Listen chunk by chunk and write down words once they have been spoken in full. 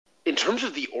in terms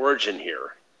of the origin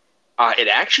here, it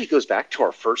actually goes back to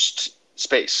our first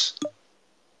space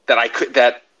that I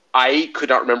could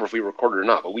not remember if we recorded or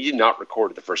not, but we did not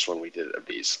record the first one we did of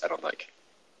these, I don't think.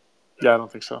 Yeah, I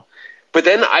don't think so. But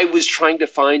then I was trying to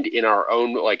find in our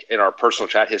own, like in our personal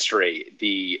chat history,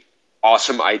 the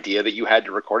awesome idea that you had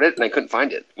to record it, and I couldn't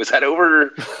find it. Was that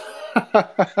over?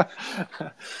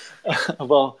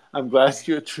 Well, I'm glad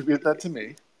you attribute that to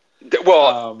me.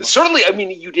 Well, certainly, I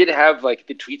mean, you did have like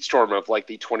the tweet storm of like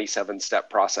the 27-step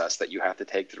process that you have to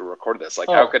take to record this. Like,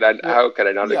 how could I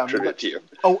not attribute it to you?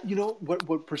 Oh, you know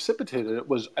what precipitated it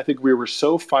was, I think we were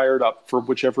so fired up for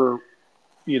whatever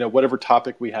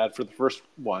topic we had for the first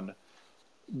one,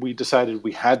 we decided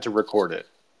we had to record it.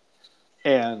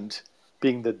 And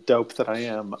being the dope that I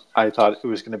am, I thought it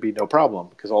was going to be no problem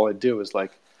because all I'd do is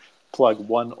like plug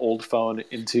one old phone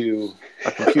into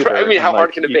a computer. I mean, how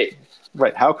hard can it be?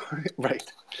 Right. Right.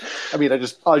 I mean, I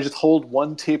just hold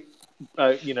one tape,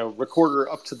 recorder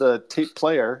up to the tape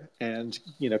player and,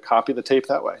 copy the tape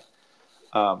that way.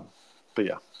 But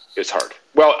yeah. It was hard.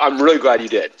 Well, I'm really glad you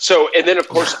did. So, and then of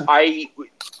course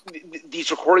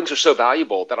these recordings are so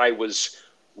valuable that I was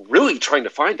really trying to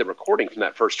find the recording from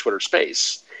that first Twitter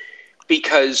space.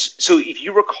 Because, so if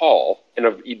you recall, and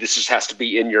this just has to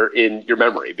be in your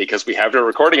memory because we have no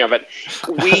recording of it,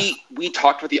 we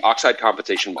talked about the oxide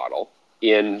compensation model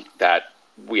in that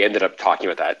we ended up talking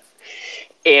about that.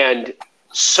 And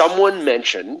someone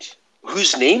mentioned,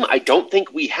 whose name I don't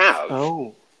think we have,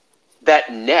 that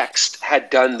NeXT had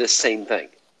done this same thing.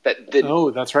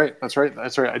 That's right. I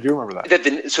do remember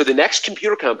that. So the NeXT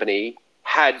computer company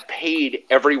had paid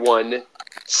everyone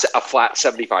a flat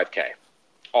 $75K.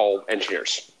 All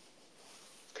engineers.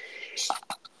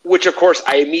 Which, of course,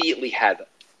 I immediately had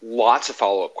lots of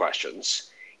follow-up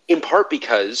questions, in part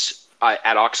because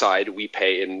at Oxide we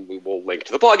pay, and we will link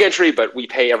to the blog entry, but we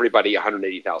pay everybody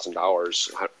 $180,000,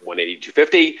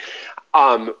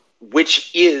 $180,250,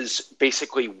 which is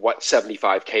basically what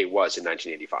 $75K was in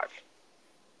 1985.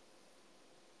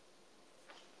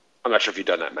 I'm not sure if you've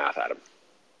done that math, Adam.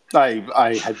 I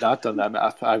had not done that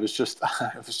math. I was just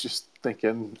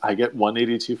thinking I get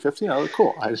 $182.50. Oh,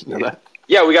 cool! I didn't know that.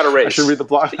 Yeah, we got a raise. I should read the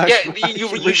blog. Yeah,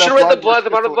 you should read the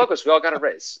bottom of the blog post. We all got a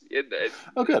raise.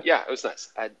 Oh, good. Yeah, it was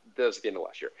nice. That was at the end of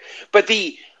last year. But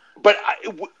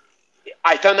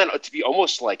I found that to be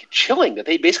almost like chilling that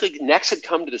they basically NeXT had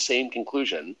come to the same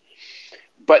conclusion,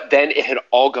 but then it had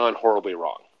all gone horribly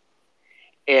wrong,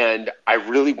 and I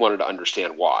really wanted to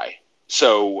understand why.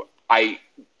 So I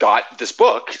got this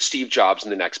book, Steve Jobs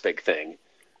and the Next Big Thing,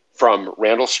 from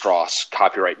Randall Strauss,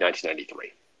 copyright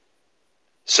 1993.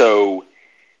 So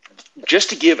just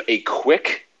to give a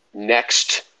quick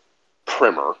NeXT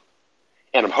primer,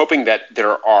 and I'm hoping that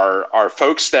there are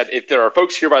folks that, if there are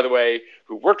folks here, by the way,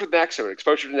 who worked with NeXT or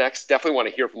exposure to NeXT, definitely want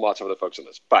to hear from lots of other folks on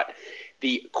this. But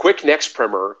the quick NeXT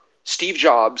primer, Steve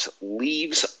Jobs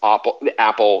leaves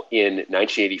Apple in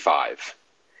 1985.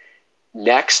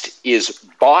 NeXT is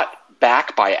bought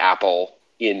back by Apple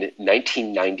in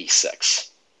 1996.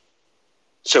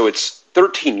 So it's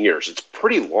 13 years. It's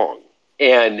pretty long.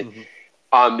 And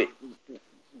I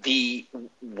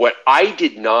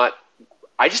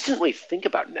just didn't really think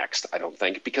about NeXT, I don't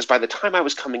think, because by the time I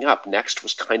was coming up,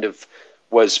 NeXT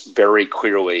was very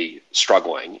clearly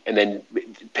struggling and then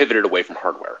pivoted away from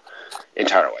hardware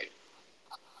entirely.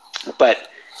 But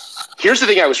here's the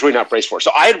thing I was really not braced for.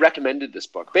 So I had recommended this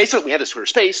book. Basically, we had this Twitter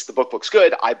space. The book looks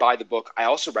good. I buy the book. I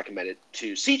also recommend it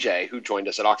to CJ, who joined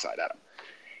us at Oxide, Adam.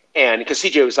 And because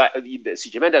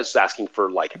CJ Mendez was asking for,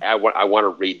 like, I want to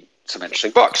read some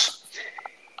interesting books.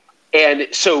 And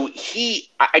so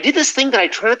I did this thing that I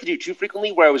try not to do too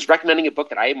frequently, where I was recommending a book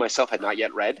that I myself had not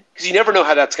yet read, because you never know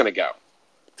how that's going to go.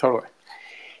 Totally.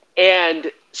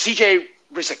 And CJ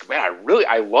was like, man,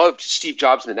 I loved Steve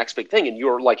Jobs and the Next Big Thing. And you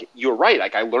were right.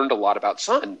 Like, I learned a lot about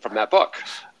Sun from that book.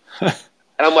 And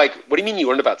I'm like, what do you mean you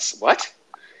learned about what?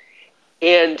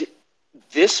 And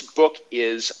this book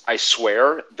is, I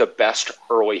swear, the best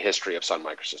early history of Sun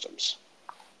Microsystems.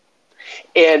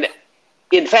 And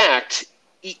in fact,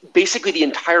 basically the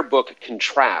entire book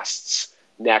contrasts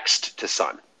NeXT to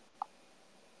Sun.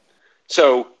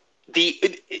 So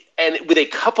and with a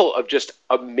couple of just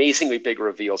amazingly big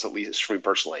reveals, at least for me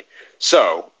personally.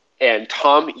 So, and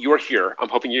Tom, you're here. I'm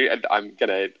hoping I'm going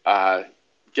to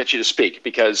get you to speak,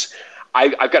 because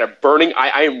I've got a burning,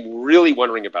 I am really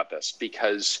wondering about this,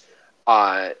 because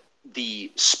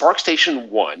the Spark Station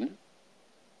 1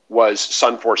 was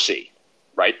Sun 4C,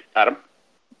 right, Adam?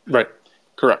 Right,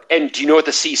 correct. And do you know what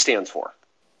the C stands for?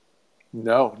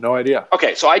 No idea.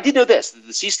 Okay, so I did know this.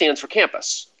 The C stands for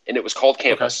campus, and it was called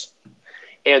Campus. Okay.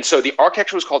 And so the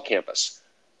architecture was called Campus.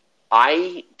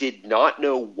 I did not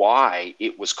know why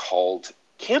it was called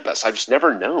campus. I've just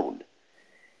never known.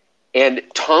 And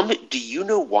Tom, do you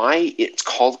know why it's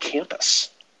called campus?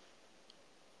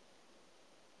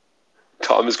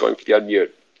 Tom is going to be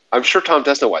unmute. I'm sure Tom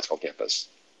does know why it's called campus,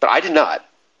 but I did not.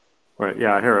 Right.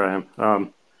 Yeah, here I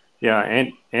am. Yeah,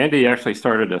 and Andy actually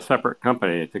started a separate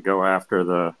company to go after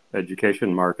the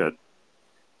education market,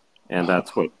 and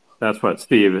that's what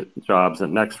Steve Jobs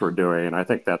and NeXT were doing, and I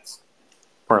think that's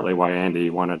partly why Andy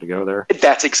wanted to go there.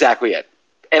 That's exactly it.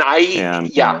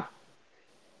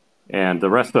 And the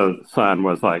rest of Sun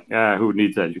was like, who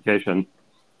needs education?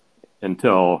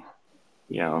 Until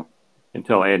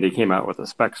Andy came out with the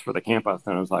specs for the campus,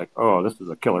 and it was like, oh, this is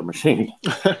a killer machine.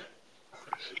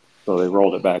 So they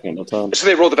rolled it back into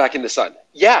Sun.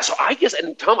 Yeah. So I guess,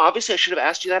 and Tom, obviously, I should have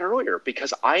asked you that earlier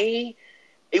because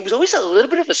it was always a little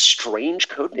bit of a strange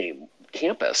code name,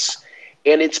 campus,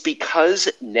 and it's because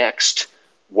NeXT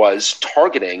was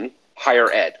targeting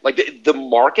higher ed. Like the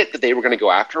market that they were going to go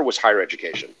after was higher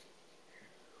education.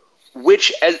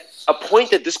 Which, as a point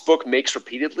that this book makes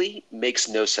repeatedly, makes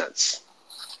no sense.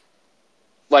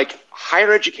 Like,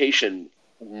 higher education,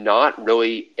 not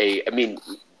really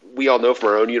we all know from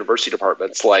our own university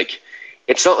departments, like,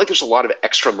 it's not like there's a lot of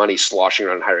extra money sloshing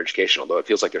around in higher education, although it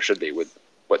feels like there should be with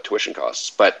what tuition costs.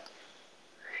 But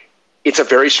it's a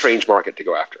very strange market to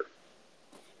go after.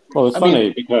 Well, it's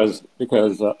funny because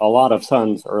a lot of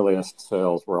Sun's earliest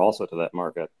sales were also to that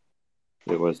market.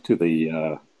 It was to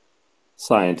the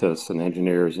scientists and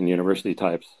engineers and university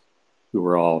types who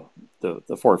were all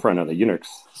the forefront of the Unix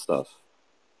stuff.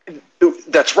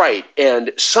 That's right.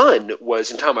 And Sun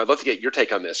was, and Tom, I'd love to get your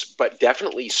take on this, but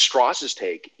definitely Strauss's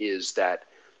take is that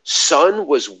Sun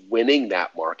was winning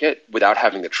that market without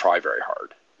having to try very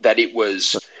hard. That it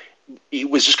was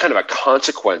just kind of a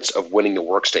consequence of winning the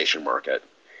workstation market.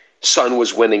 Sun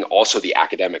was winning also the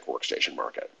academic workstation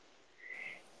market.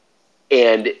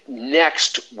 And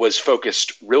NeXT was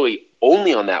focused really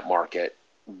only on that market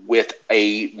with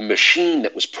a machine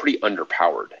that was pretty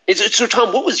underpowered. So,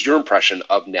 Tom, what was your impression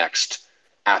of NeXT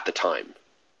at the time?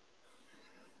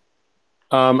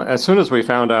 As soon as we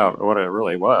found out what it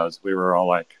really was, we were all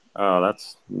like, oh,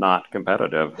 that's not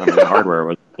competitive. I mean, the hardware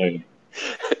was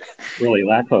really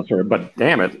lackluster, but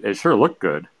damn it, it sure looked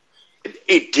good.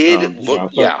 It did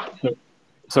look, yeah.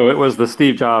 So it was the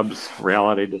Steve Jobs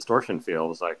reality distortion feel. It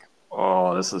was like,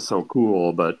 oh, this is so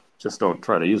cool, but just don't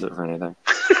try to use it for anything.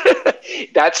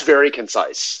 That's very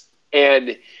concise.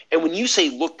 And when you say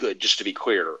look good, just to be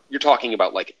clear, you're talking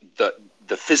about like the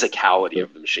physicality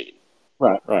of the machine.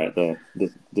 Right. The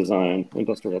design,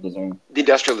 industrial design. The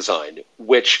industrial design,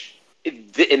 which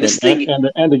and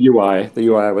the UI. The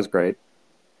UI was great.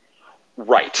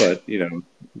 Right.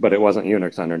 But it wasn't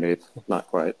Unix underneath, not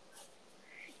quite.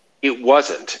 It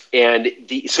wasn't. And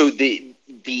the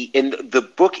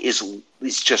book is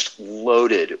just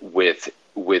loaded with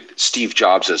Steve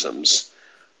Jobsisms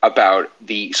about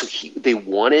they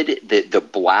wanted the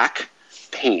black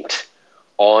paint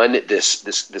on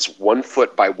this 1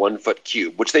 foot by 1 foot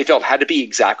cube, which they felt had to be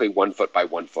exactly 1 foot by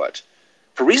 1 foot.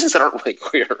 For reasons that aren't really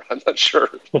clear, I'm not sure.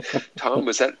 Tom,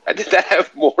 did that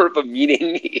have more of a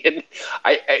meaning?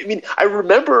 I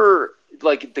remember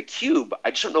like the cube.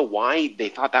 I just don't know why they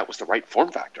thought that was the right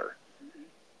form factor.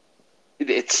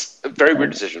 It's a very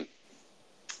weird decision.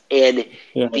 And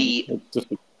I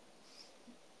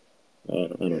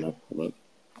don't know.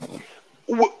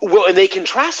 Well, and they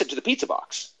contrast it to the pizza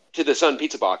box, to the Sun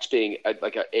pizza box being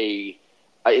like a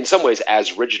in some ways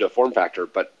as rigid a form factor,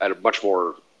 but at a much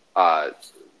more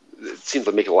it seems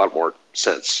to make a lot more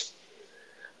sense.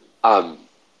 All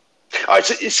right,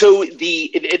 so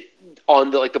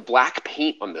on the black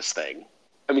paint on this thing,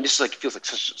 I mean, this feels like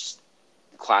such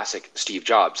a classic Steve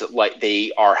Jobs. That like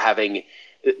they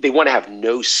want to have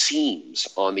no seams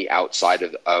on the outside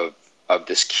of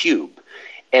this cube,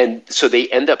 and so they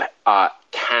end up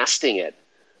casting it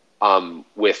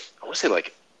with, I want to say,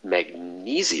 like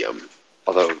magnesium,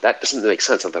 although that doesn't make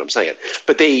sense now that I'm saying it.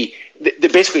 But they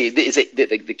basically,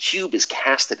 the cube is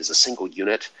casted as a single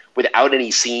unit without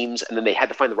any seams, and then they had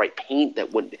to find the right paint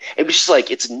that wouldn't. It was just like,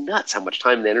 it's nuts how much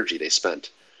time and energy they spent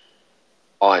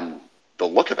on the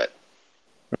look of it.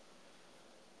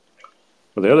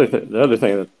 Well, the other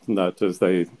thing that's nuts is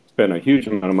they spent a huge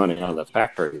amount of money on the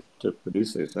factory to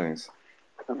produce these things.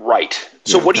 Right.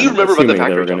 So what do you remember about the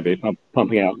factory? They were going to be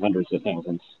pumping out hundreds of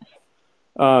thousands.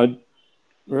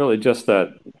 Really just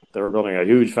that they were building a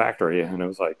huge factory, and it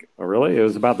was like, oh, really? It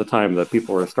was about the time that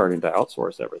people were starting to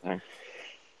outsource everything.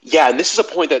 Yeah, and this is a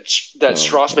point that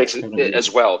Strauss makes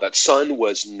as well, that Sun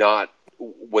was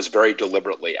very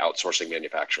deliberately outsourcing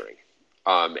manufacturing.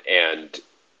 And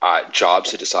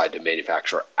Jobs had decided to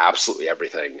manufacture absolutely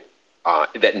everything.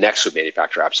 That NeXT would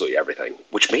manufacture absolutely everything,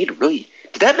 which made really.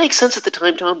 Did that make sense at the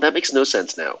time, Tom? That makes no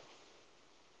sense now.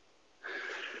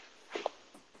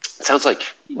 It sounds like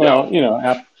Well,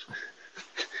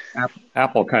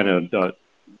 Apple kind of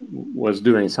was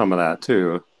doing some of that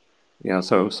too.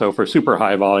 So for super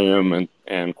high volume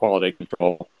and quality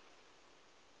control,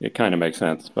 it kind of makes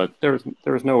sense. But there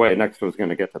was no way NeXT was going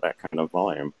to get to that kind of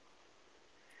volume.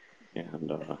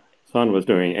 And Sun was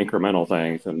doing incremental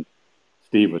things, and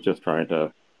Steve was just trying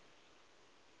to,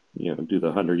 do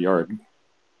the 100-yard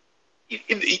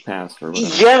pass or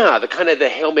whatever. Yeah, the kind of the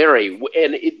Hail Mary,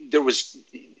 and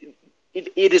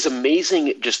it is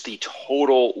amazing just the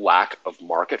total lack of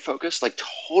market focus, like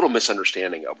total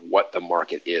misunderstanding of what the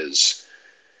market is.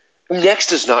 NeXT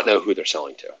does not know who they're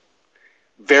selling to.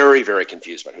 Very, very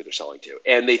confused about who they're selling to.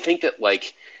 And they think that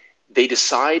they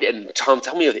decide, and Tom,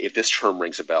 tell me if this term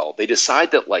rings a bell, they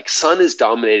decide that Sun is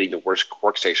dominating the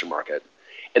workstation market,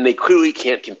 and they clearly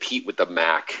can't compete with the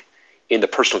Mac in the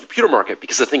personal computer market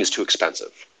because the thing is too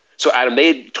expensive. So Adam,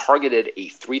 they targeted a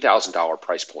 $3,000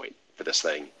 price point for this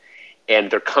thing,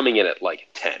 and they're coming in at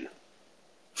 10,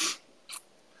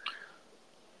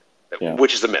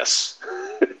 which is a miss.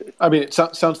 I mean, it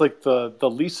sounds like the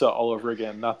Lisa all over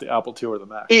again, not the Apple II or the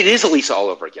Mac. It is a Lisa all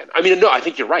over again. I mean, no, I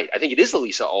think you're right. I think it is the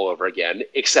Lisa all over again,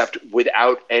 except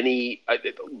without any,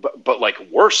 but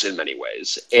worse in many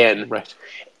ways. And right.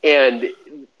 And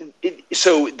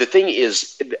so the thing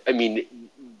is, I mean,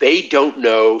 they don't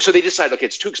know. So they decide, okay,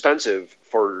 it's too expensive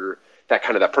for that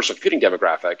personal computing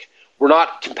demographic. We're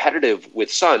not competitive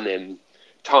with Sun, and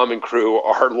Tom and crew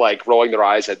are rolling their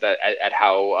eyes at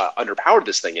how underpowered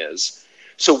this thing is.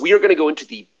 So we are going to go into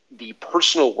the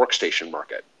personal workstation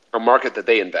market, a market that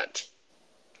they invent.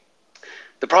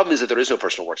 The problem is that there is no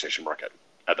personal workstation market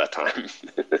at that time.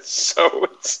 So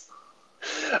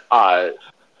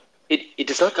it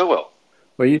does not go well.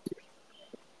 Well,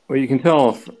 you can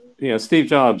tell, Steve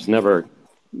Jobs never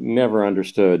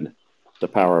understood the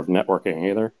power of networking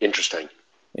either. Interesting.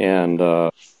 And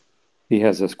he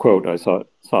has this quote I saw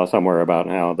somewhere about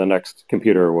how the next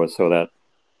computer was so that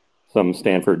some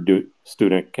Stanford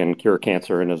student can cure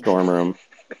cancer in his dorm room.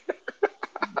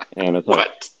 And it's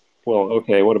well,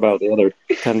 okay, what about the other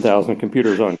 10,000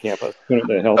 computers on campus? Couldn't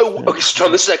they help? Okay, so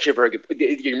Tom, this is actually a very good.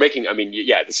 You're making. I mean,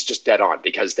 yeah, this is just dead on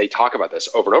because they talk about this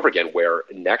over and over again, where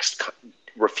NeXT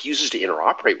refuses to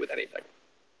interoperate with anything.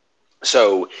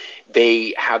 So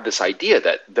they have this idea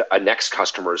that a NeXT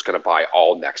customer is going to buy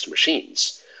all NeXT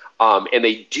machines. And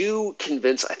they do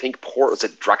convince, I think, was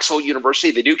it Drexel University?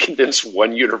 They do convince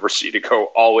one university to go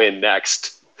all in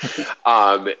NeXT.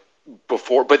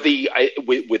 Before, but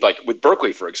with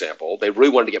Berkeley, for example, they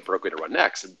really wanted to get Berkeley to run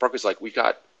NeXT, and Berkeley's we've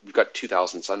got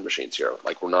 2,000 Sun machines here.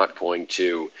 We're not going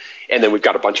to, and then we've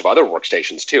got a bunch of other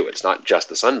workstations too. It's not just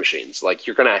the Sun machines.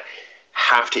 You're going to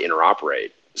have to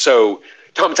interoperate. So,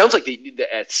 Tom, it sounds like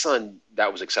at Sun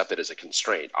that was accepted as a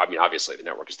constraint. I mean, obviously the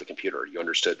network is the computer. You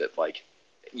understood that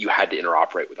you had to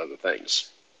interoperate with other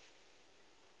things.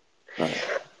 Right.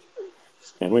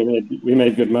 And we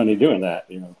made good money doing that.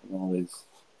 All these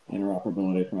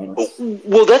interoperability products.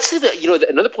 Well, that's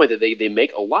another point that they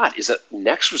make a lot is that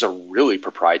NeXT was a really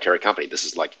proprietary company. This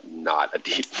is not a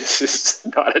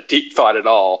deep thought at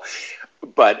all,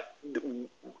 but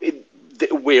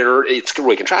where it's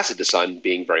really contrasted to Sun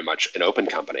being very much an open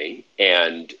company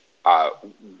and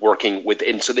working with,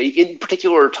 and so they, in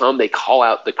particular, Tom, they call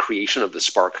out the creation of the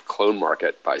Spark clone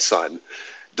market by Sun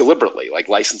deliberately,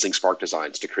 licensing Spark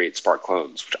designs to create Spark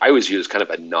clones, which I always view as kind of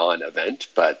a non-event,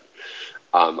 but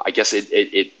I guess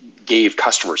it gave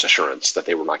customers assurance that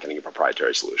they were not getting a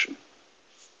proprietary solution.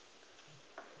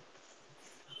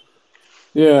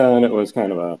 Yeah, and it was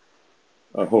kind of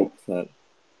a hope that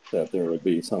there would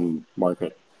be some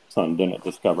market Sun didn't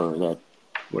discover that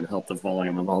would help the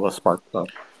volume of all the Spark stuff.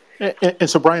 And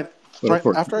so, Brian,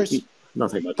 after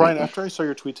I saw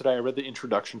your tweet today, I read the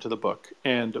introduction to the book,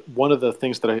 and one of the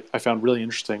things that I found really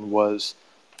interesting was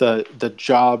the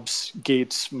Jobs,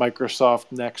 Gates, Microsoft,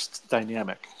 NeXT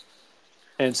dynamic.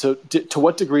 And so, to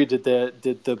what degree did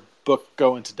the book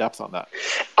go into depth on that?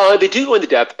 They do go into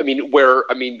depth. I mean,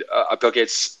 Bill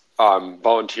Gates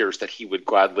volunteers that he would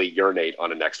gladly urinate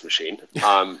on a NeXT machine,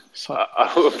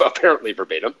 apparently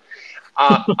verbatim.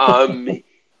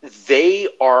 They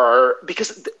are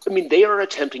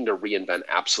attempting to reinvent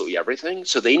absolutely everything.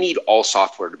 So they need all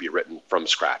software to be written from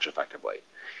scratch, effectively,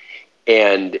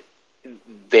 and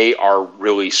they are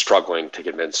really struggling to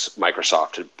convince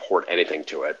Microsoft to port anything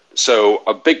to it. So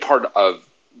a big part of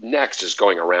NeXT is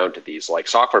going around to these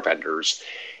software vendors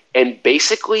and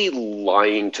basically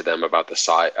lying to them about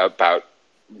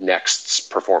NeXT's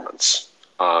performance.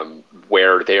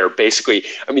 Where they're basically,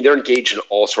 I mean, they're engaged in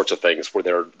all sorts of things, where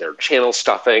they're channel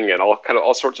stuffing and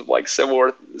all sorts of like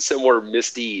similar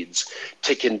misdeeds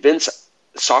to convince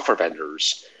software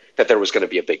vendors that there was going to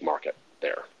be a big market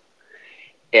there.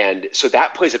 And so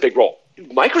that plays a big role.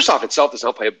 Microsoft itself does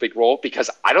not play a big role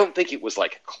because I don't think it was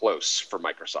like close for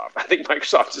Microsoft. I think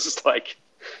Microsoft is just like,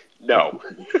 no.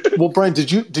 Well, Brian,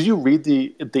 did you read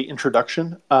the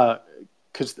introduction?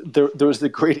 Because there was the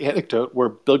great anecdote where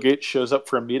Bill Gates shows up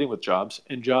for a meeting with Jobs,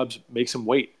 and Jobs makes him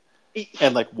wait,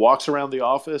 and like walks around the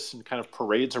office and kind of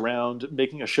parades around,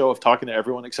 making a show of talking to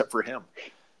everyone except for him,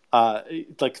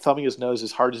 like thumbing his nose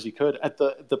as hard as he could at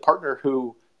the partner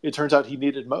who it turns out he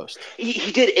needed most.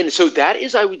 He did, and so that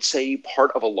is, I would say,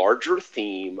 part of a larger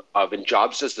theme of, and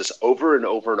Jobs does this over and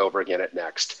over and over again at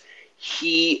NeXT.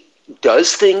 He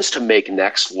does things to make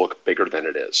NeXT look bigger than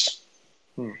it is.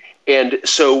 And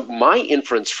so my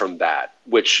inference from that,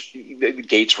 which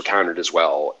Gates recounted as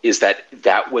well, is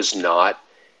that was not,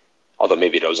 although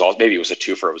maybe it was a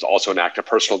twofer, it was also an act of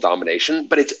personal domination,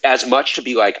 but it's as much to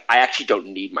be like, I actually don't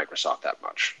need Microsoft that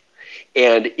much.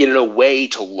 And in a way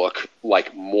to look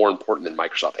like more important than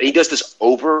Microsoft. And he does this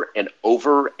over and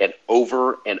over and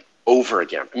over and over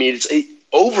again. I mean, it's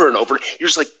over and over. You're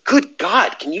just like, good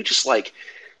God, can you just like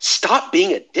stop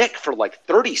being a dick for like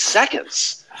 30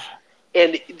 seconds?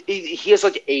 And he has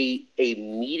like a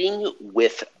meeting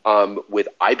with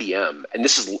IBM, and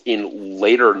this is in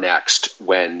later NeXT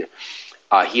when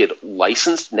NeXT had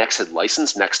licensed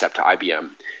NeXTSTEP to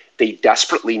IBM. They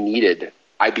desperately needed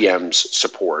IBM's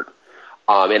support,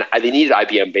 and they needed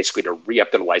IBM basically to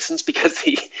re-up their license because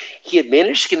he had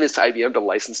managed to convince IBM to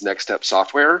license NeXTSTEP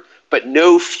software, but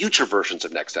no future versions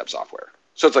of NeXTSTEP software.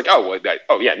 So it's like,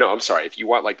 I'm sorry. If you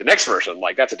want like the next version,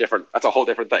 like that's a whole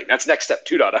different thing. That's NeXTSTEP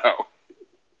 2.0.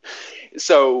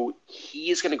 So he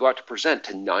is going to go out to present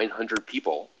to 900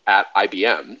 people at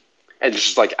IBM. And this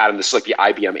is like, Adam, this is like the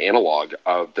IBM analog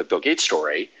of the Bill Gates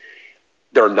story.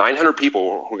 There are 900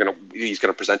 people he's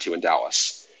going to present to in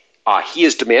Dallas. He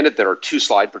has demanded there are 2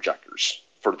 slide projectors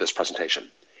for this presentation.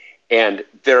 And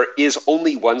there is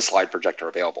only 1 slide projector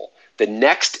available. The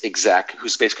NeXT exec,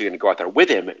 who's basically going to go out there with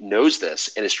him, knows this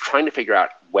and is trying to figure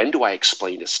out, when do I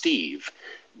explain to Steve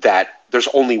that there's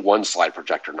only 1 slide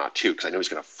projector, not 2, because I know he's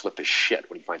going to flip his shit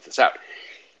when he finds this out.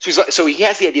 So he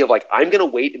has the idea of like, I'm going to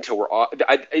wait until we're on. Do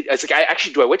I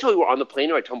wait till we're on the plane,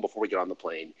 or I tell him before we get on the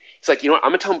plane? He's like, you know what,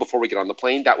 I'm going to tell him before we get on the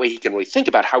plane. That way he can really think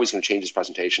about how he's going to change his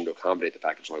presentation to accommodate the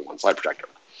fact there's only 1 slide projector.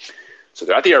 So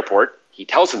they're at the airport. He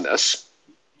tells him this.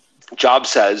 Jobs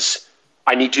says,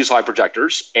 I need 2 slide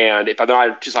projectors, and if I don't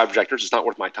have 2 slide projectors, it's not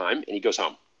worth my time, and he goes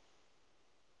home.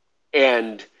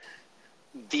 And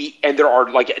there are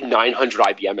like 900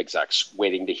 IBM execs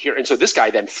waiting to hear. And so this guy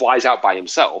then flies out by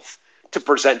himself to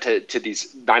present to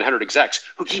these 900 execs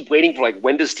who keep waiting for like,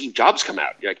 when does Steve Jobs come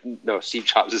out? You're like, no, Steve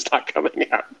Jobs is not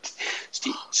coming out.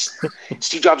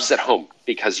 Steve Jobs is at home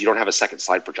because you don't have a second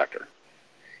slide projector.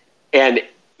 And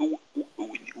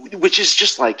which is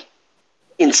just like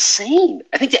insane.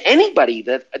 I think to anybody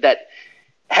that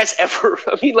has ever,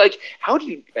 I mean, like, how do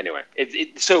you, anyway,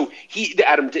 so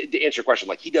Adam, to answer your question,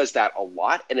 like, he does that a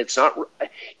lot, and it's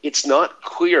not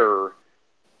clear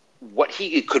what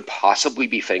he could possibly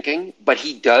be thinking, but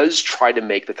he does try to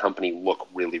make the company look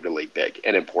really, really big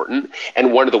and important.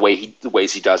 And one of the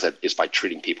ways he does it is by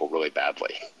treating people really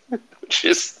badly, which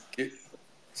is...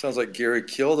 Sounds like Gary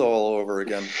Killed all over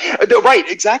again. No, right,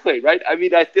 exactly, right? I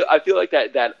mean, I feel like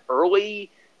that early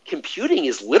computing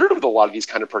is littered with a lot of these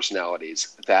kind of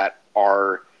personalities that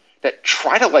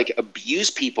try to like abuse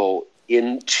people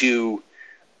into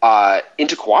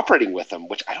cooperating with them,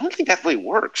 which I don't think that really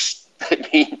works. I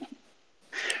mean,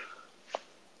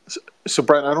 so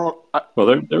Brian,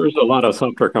 there was a lot of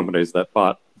software companies that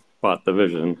bought the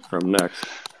vision from NeXT.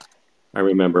 I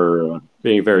remember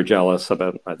being very jealous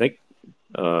about, I think,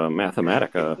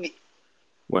 Mathematica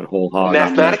went whole hog.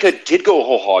 Mathematica did go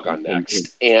whole hog on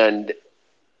NeXT, and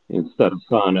instead of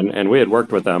Sun, and we had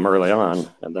worked with them early on,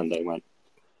 and then they went.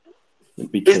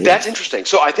 That's interesting.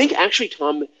 So I think actually,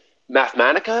 Tom,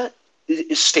 Mathematica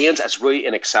stands as really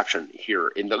an exception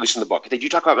here, at least in the book. They do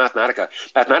talk about Mathematica.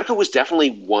 Mathematica was definitely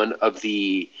one of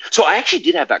the. So I actually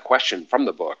did have that question from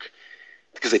the book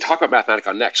because they talk about Mathematica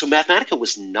on NeXT. So Mathematica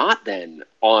was not then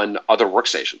on other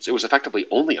workstations. It was effectively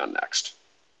only on NeXT.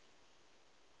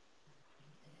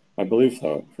 I believe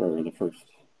so, for the first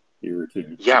year or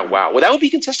 2. Yeah, wow. Well, that would be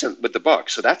consistent with the book.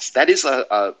 So that is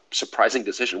a surprising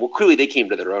decision. Well, clearly they came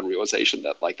to their own realization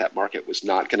that like that market was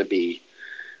not going to be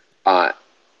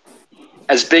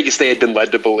as big as they had been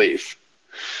led to believe.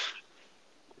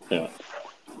 Yeah.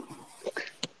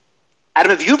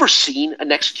 Adam, have you ever seen a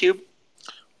NeXT cube?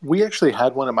 We actually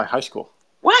had one at my high school.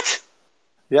 What?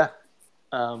 Yeah.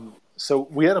 So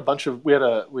we had a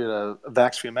Vax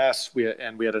VMS,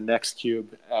 and we had a NeXT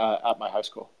cube at my high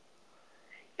school.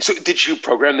 So did you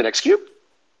program the NeXT cube?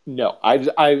 No,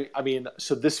 I mean,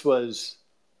 so this was,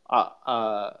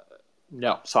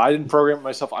 no, so I didn't program it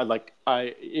myself.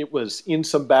 It was in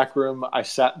some back room. I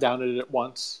sat down at it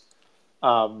once.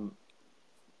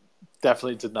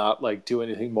 Definitely did not like do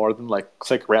anything more than like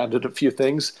click around at a few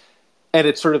things. And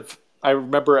it sort of, I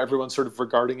remember everyone sort of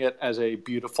regarding it as a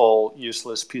beautiful,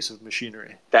 useless piece of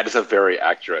machinery. That is a very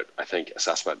accurate, I think,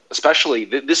 assessment. Especially,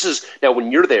 this is, now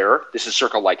when you're there, this is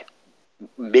circa like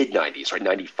mid-90s, right,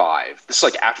 95. This is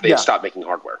like after they had stopped making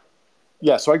hardware.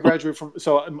 Yeah, so I graduated from,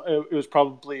 it was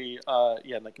probably,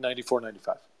 like 94,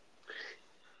 95.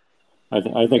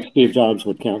 I think Steve Jobs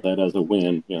would count that as a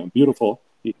win. Beautiful.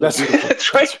 That's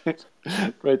right.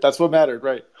 Right, that's what mattered,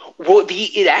 right? Well,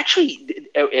 it actually,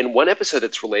 in one episode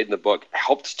that's related in the book,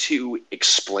 helped to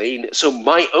explain. So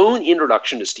my own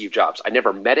introduction to Steve Jobs, I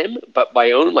never met him, but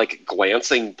my own like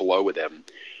glancing blow with him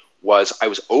was I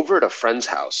was over at a friend's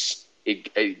house.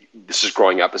 This is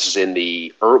growing up. This is in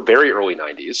the very early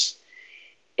 90s.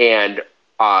 And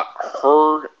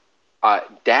her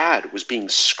dad was being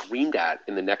screamed at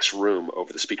in the next room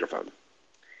over the speakerphone.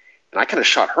 And I kind of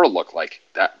shot her a look like,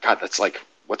 that. God, that's like,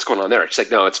 what's going on there? She's like,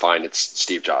 no, it's fine. It's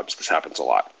Steve Jobs. This happens a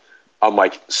lot. I'm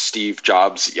like, Steve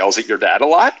Jobs yells at your dad a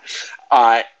lot?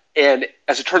 And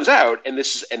as it turns out, and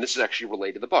this is actually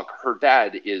related to the book, her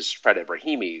dad is Fred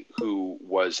Ebrahimi, who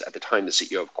was at the time the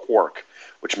CEO of Quark,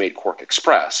 which made Quark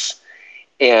Express.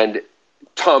 And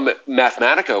Tom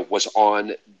Mathematica was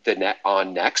on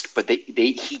on NeXT, but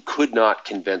he could not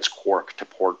convince Quark to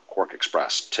port Quark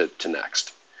Express to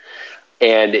NeXT.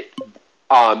 And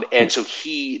so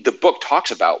the book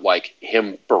talks about like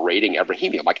him berating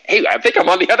Ebrahimi. I'm like, hey, I think I'm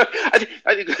on the other. I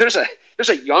think there's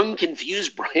a young,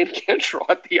 confused Brian Cantrell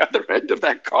at the other end of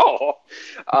that call.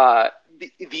 And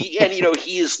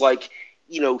he is like,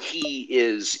 he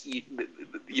is,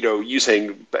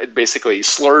 using basically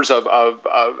slurs of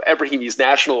Ebrahimi's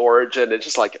national origin. It's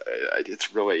just like,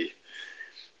 it's really,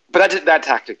 but that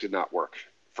tactic did not work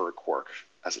for Quark,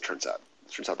 as it turns out.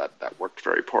 It turns out that worked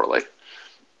very poorly.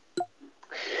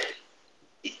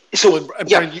 So,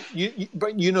 Brian,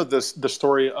 you know the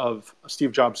story of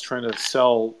Steve Jobs trying to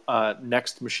sell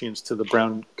NeXT machines to the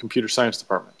Brown Computer Science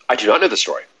Department. I do not know the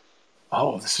story.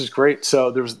 Oh, this is great.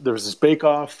 So there was this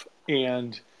bake-off,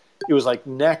 and it was like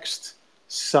NeXT,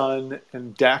 Sun,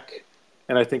 and DEC,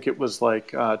 and I think it was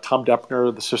like Tom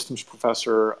Deppner, the systems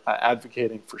professor,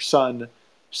 advocating for Sun,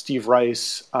 Steve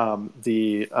Rice,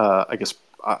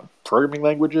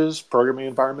 programming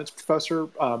environments professor,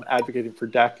 advocating for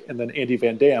DEC, and then Andy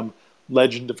Van Dam,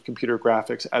 legend of computer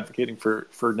graphics, advocating for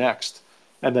NeXT,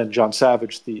 and then John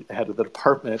Savage, the head of the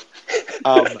department,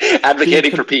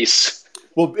 advocating for peace.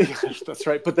 Well, that's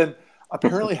right. But then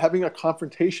apparently having a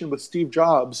confrontation with Steve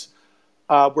Jobs,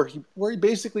 where he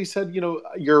basically said,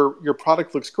 your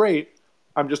product looks great.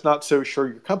 I'm just not so sure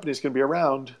your company is going to be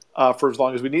around for as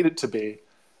long as we need it to be.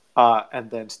 And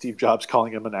then Steve Jobs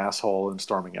calling him an asshole and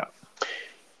storming out.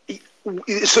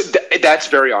 So that's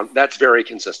very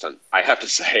consistent, I have to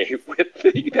say.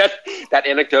 That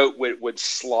anecdote would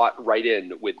slot right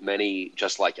in with many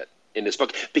just like it in this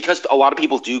book, because a lot of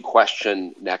people do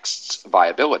question NeXT's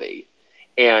viability,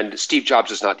 and Steve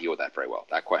Jobs does not deal with that very well.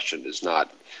 That question is not.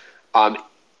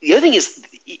 The other thing is,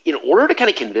 in order to kind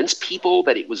of convince people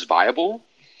that it was viable,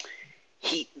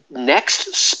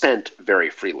 NeXT spent very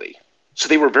freely. So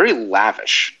they were very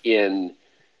lavish in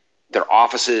their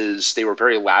offices. They were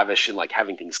very lavish in like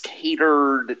having things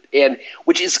catered, and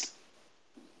which is,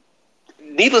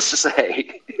 needless to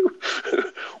say,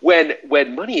 when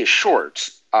money is short,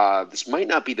 this might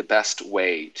not be the best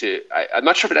way to. I'm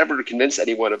not sure if it ever convinced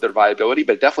anyone of their viability,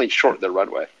 but it definitely shortened their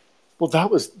runway. Well, that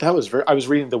was very. I was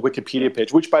reading the Wikipedia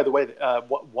page, which, by the way,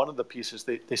 one of the pieces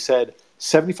they said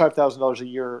 $75,000 a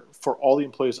year for all the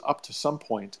employees up to some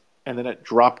point, and then it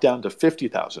dropped down to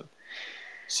 $50,000.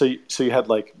 So you had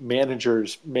like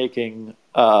managers making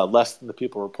less than the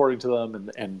people reporting to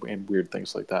them, and weird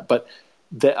things like that. But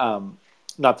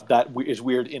not that is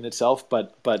weird in itself,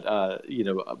 but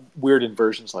weird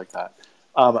inversions like that.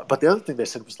 But the other thing they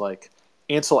said was like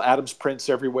Ansel Adams prints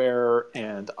everywhere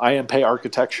and IMPay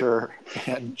architecture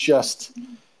and just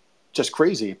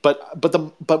crazy.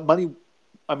 But money.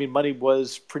 I mean, money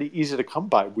was pretty easy to come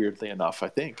by, weirdly enough, I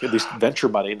think. At least venture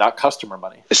money, not customer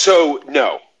money. So,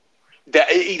 no.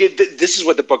 This is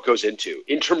what the book goes into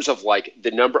in terms of like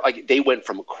the number. Like they went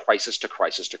from crisis to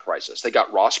crisis to crisis. They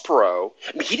got Ross Perot.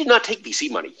 I mean, he did not take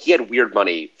VC money. He had weird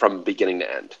money from beginning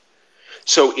to end.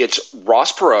 So it's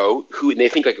Ross Perot, who, and they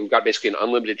think like we got basically an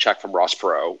unlimited check from Ross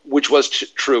Perot, which was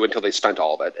true until they spent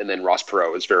all of it. And then Ross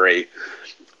Perot was very,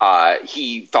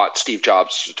 he thought Steve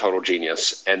Jobs was a total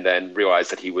genius, and then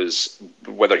realized that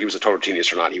whether he was a total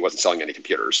genius or not, he wasn't selling any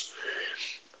computers.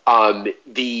 And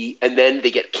then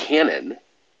they get Canon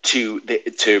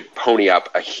to pony up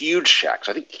a huge check.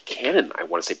 So I think Canon, I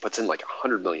want to say, puts in like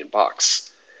 $100 million,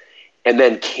 and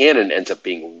then Canon ends up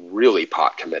being really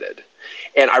pot committed.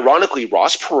 And ironically,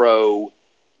 Ross Perot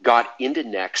got into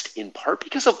NeXT in part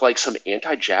because of like some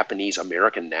anti-Japanese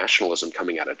American nationalism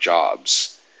coming out of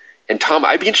Jobs. And Tom,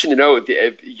 I'd be interested to know.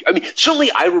 I mean,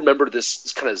 certainly I remember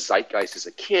this kind of zeitgeist as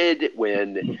a kid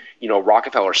when,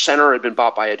 Rockefeller Center had been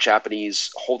bought by a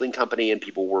Japanese holding company, and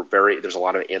people were there's a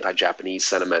lot of anti-Japanese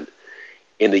sentiment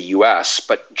in the U.S.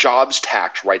 But Jobs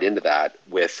tacked right into that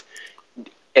with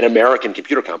an American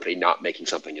computer company not making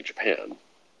something in Japan.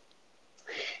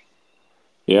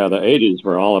 Yeah, the 80s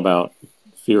were all about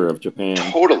fear of Japan.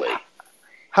 Totally.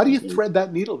 How do you thread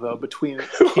that needle, though, between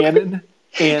canon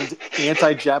and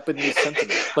anti-Japanese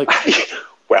sentiment?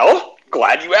 Well,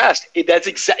 glad you asked. That's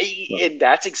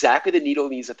exactly the needle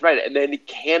needs to thread. And then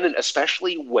Canon,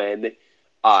 especially when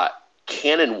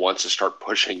Canon wants to start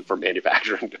pushing for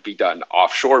manufacturing to be done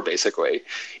offshore, basically.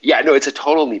 Yeah, no, it's a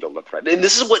total needle to thread. And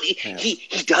this is what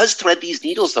he does thread these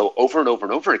needles, though, over and over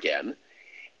and over again,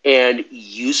 and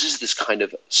uses this kind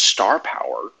of star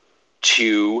power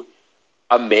to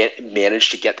manage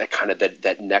to get that kind of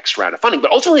that next round of funding. But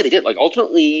ultimately they did.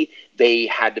 Ultimately they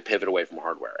had to pivot away from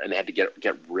hardware, and they had to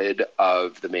get rid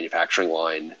of the manufacturing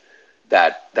line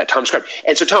that Tom described.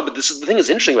 And so, Tom, but the thing that's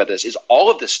interesting about this is all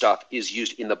of this stuff is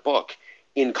used in the book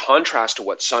in contrast to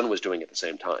what Sun was doing at the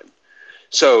same time.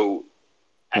 So,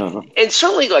 and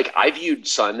certainly I viewed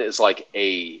Sun as I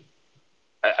think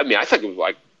it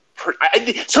was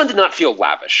Sun did not feel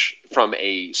lavish from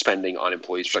a spending on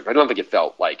employees perspective. I don't think it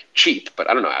felt cheap, but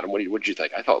I don't know, Adam. What did you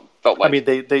think? I felt like. I mean,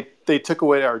 they took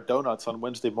away our donuts on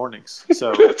Wednesday mornings,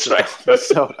 so that's right.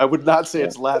 So I would not say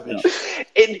it's lavish.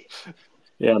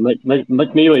 Yeah,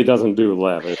 McNeely doesn't do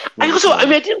lavish.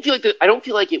 I don't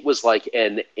feel like it was like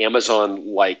an Amazon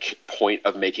point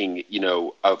of making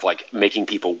making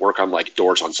people work on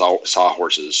doors on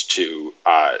sawhorses to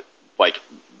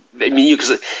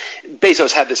because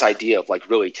Bezos had this idea of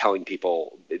really telling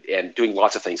people and doing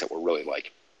lots of things that were really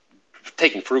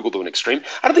taking frugal to an extreme.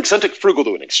 I don't think Sun took frugal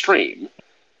to an extreme,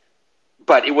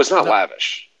 but it was not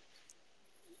lavish.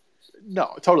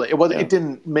 No, totally. It was. Yeah. It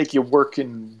didn't make you work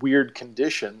in weird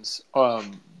conditions,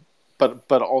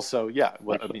 but also, yeah.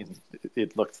 I mean,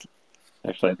 it looked.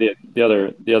 Actually,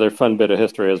 the other fun bit of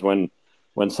history is when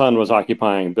Sun was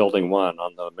occupying Building 1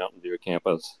 on the Mountain View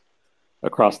campus.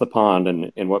 Across the pond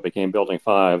and in what became Building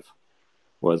 5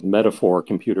 was Metaphor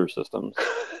Computer Systems,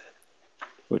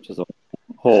 which is a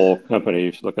whole company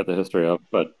you should look at the history of.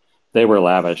 But they were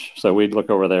lavish, so we'd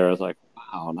look over there as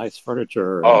wow, nice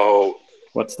furniture. Oh,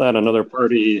 what's that? Another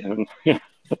party? And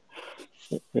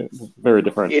very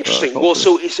different. Interesting. Well,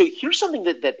 so here's something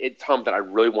that Tom, that I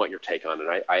really want your take on, and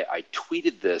I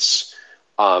tweeted this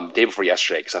day before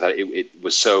yesterday because I thought it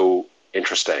was so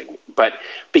interesting. But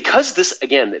because this,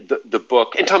 again, the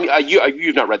book, and Tom,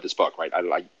 you've not read this book, right?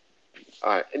 I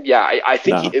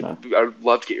think no. I'd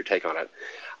love to get your take on it.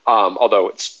 Although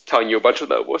it's telling you a bunch of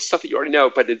the stuff that you already know,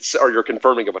 or you're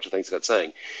confirming a bunch of things that it's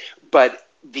saying. But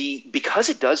because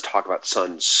it does talk about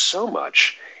Sun so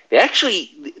much, they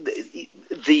actually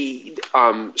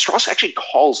Strauss actually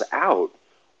calls out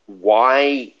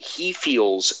why he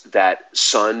feels that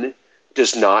Sun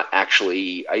does not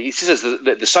actually. He says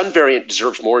the Sun variant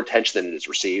deserves more attention than it has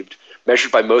received.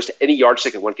 Measured by any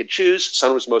yardstick that one could choose,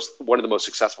 Sun was one of the most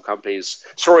successful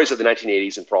stories of the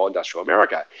 1980s and for all industrial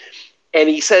America. And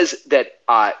he says that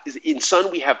in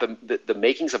Sun we have the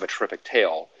makings of a terrific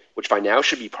tale, which by now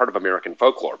should be part of American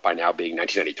folklore, by now being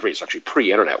 1993. It's actually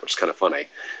pre-internet, which is kind of funny,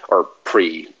 or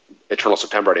pre-Eternal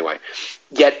September anyway.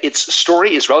 Yet its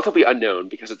story is relatively unknown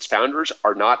because its founders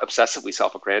are not obsessively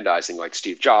self-aggrandizing like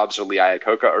Steve Jobs or Lee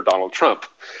Iacocca or Donald Trump,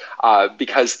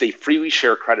 because they freely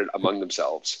share credit among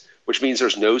themselves, which means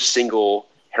there's no single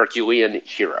Herculean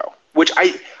hero. Which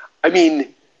I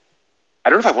mean, I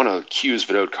don't know if I want to accuse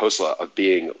Vinod Khosla of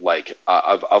being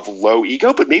of low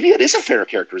ego, but maybe that is a fair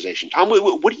characterization. Tom,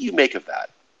 what do you make of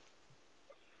that?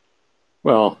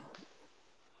 Well,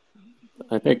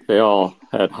 I think they all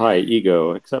had high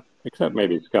ego, except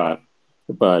maybe Scott,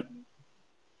 but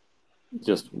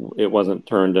just it wasn't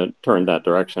turned that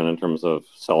direction in terms of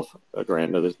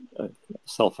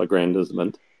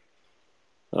self-aggrandizement.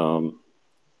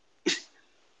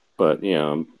 But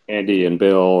Andy and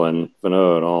Bill and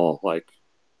Vinod all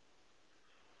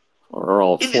are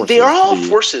all forces. They are all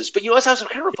forces, but as I was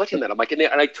kind of reflecting on that, I'm like, and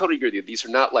I totally agree with you. These are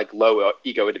not like low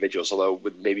ego individuals, although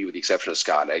maybe with the exception of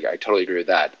Scott, I totally agree with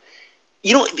that.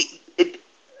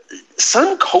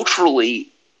 Sun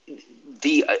culturally,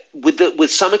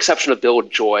 with some exception of Bill,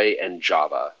 Joy, and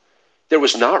Java, there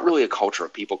was not really a culture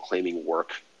of people claiming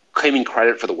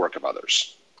credit for the work of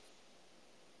others.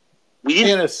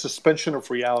 And a suspension of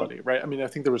reality, right? I mean, I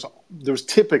think there was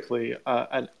typically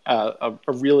a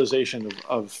realization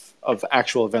of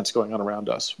actual events going on around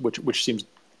us, which seems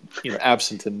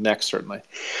absent in NeXT certainly.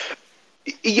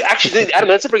 Yeah, actually, Adam,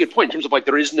 that's a very good point in terms of like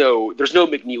there's no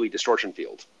McNeely distortion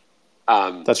field.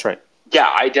 That's right.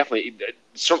 Yeah, I definitely,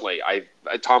 certainly,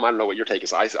 Tom, I don't know what your take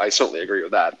is. I certainly agree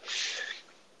with that.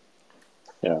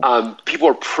 Yeah. People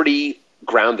are pretty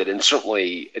grounded, and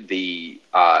certainly anyway,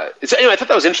 I thought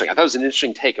that was interesting. I thought it was an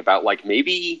interesting take about like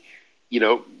maybe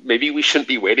we shouldn't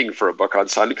be waiting for a book on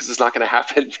Sun because it's not going to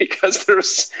happen because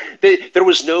there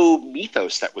was no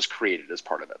mythos that was created as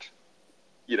part of it.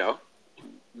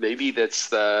 Maybe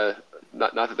that's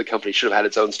not that the company should have had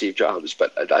its own Steve Jobs,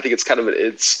 but I think it's kind of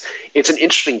it's an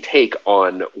interesting take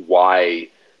on why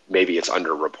maybe it's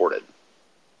underreported.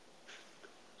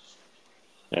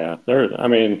 Yeah,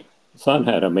 Sun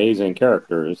had amazing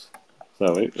characters,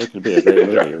 so it could be a great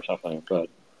movie or something. But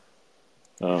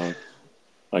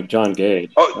like John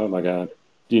Gage, oh my God,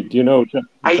 do you know John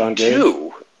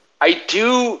Gage? I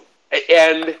do,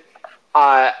 and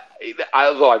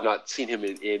although I've not seen him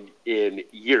in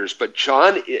years, but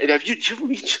John, did you ever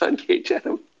meet John Gage,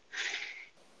 Adam?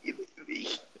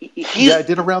 Yeah, I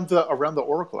did around the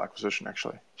Oracle acquisition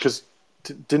actually, because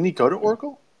didn't he go to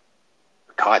Oracle?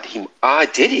 God,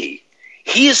 did he?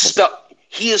 He is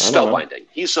spellbinding.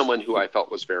 He's someone who I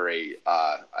felt was very,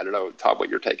 I don't know, Tom, what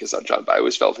your take is on John, but I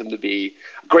always felt him to be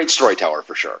a great storyteller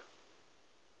for sure.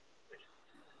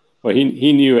 Well,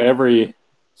 he knew every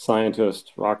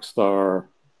scientist, rock star,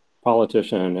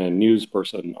 politician, and news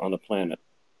person on the planet.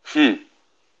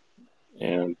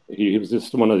 And he was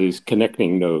just one of these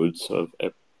connecting nodes of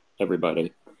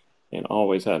everybody, and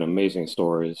always had amazing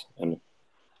stories. And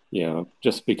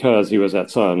just because he was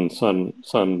at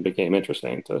Sun became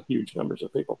interesting to huge numbers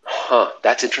of people.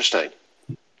 That's interesting.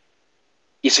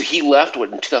 Yeah, so he left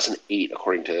in 2008,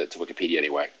 according to Wikipedia,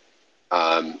 anyway,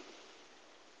 and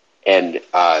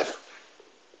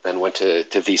then went to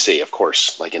VC, of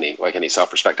course, like any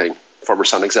self-respecting former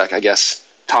Sun exec, I guess.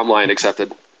 Tom Lyon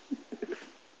accepted.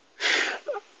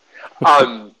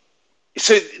 So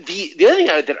the other thing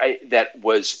that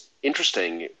was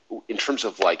interesting in terms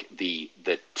of like the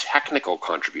technical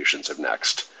contributions of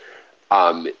NeXT,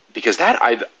 because that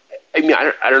I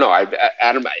don't know,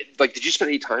 Adam, did you spend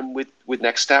any time with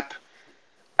NeXT?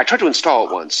 I tried to install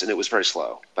it once and it was very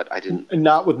slow, but I didn't.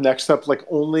 Not with NeXT, like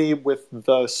only with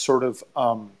the sort of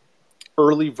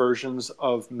early versions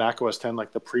of Mac OS X,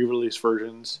 like the pre-release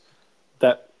versions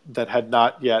that had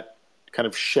not yet kind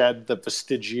of shed the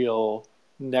vestigial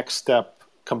NeXT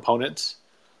components.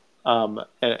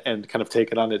 And kind of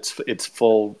take it on its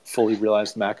fully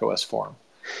realized Mac OS form,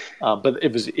 but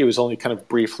it was only kind of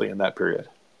briefly in that period.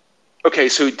 Okay,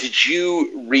 so did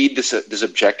you read this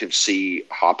Objective-C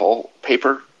Hopple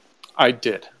paper? I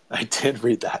did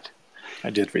read that.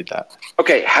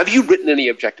 Okay, have you written any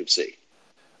Objective-C?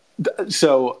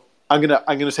 So I'm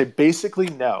gonna say basically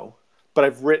no, but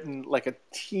I've written like a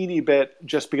teeny bit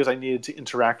just because I needed to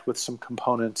interact with some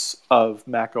components of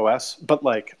Mac OS. But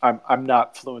like I'm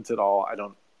not fluent at all. I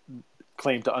don't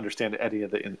claim to understand any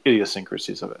of the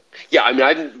idiosyncrasies of it. Yeah, I mean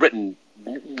I've written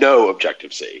no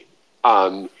Objective-C,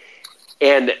 and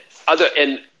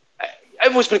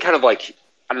I've always been kind of like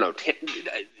I don't know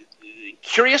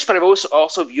curious, but I've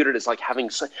also viewed it as like having.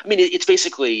 I mean, it's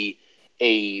basically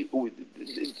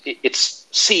it's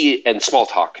C and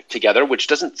Smalltalk together, which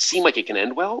doesn't seem like it can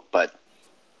end well, but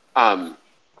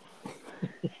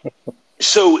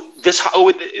so this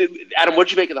Adam, what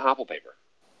did you make of the Hopple paper?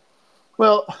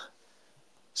 Well,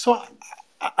 so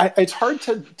it's hard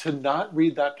to not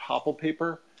read that Hopple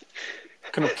paper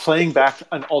kind of playing back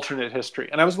an alternate history.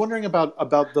 And I was wondering about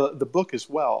the book as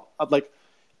well. Like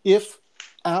if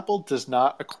Apple does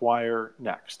not acquire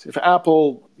NeXT, if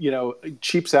Apple,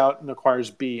 cheaps out and acquires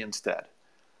B instead,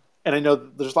 and I know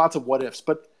there's lots of what ifs,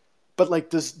 but like,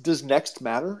 does NeXT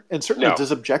matter? And certainly, No. Does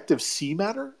Objective-C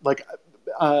matter? Like,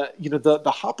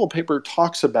 the Hopple paper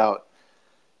talks about,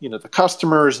 the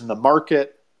customers and the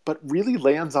market, but really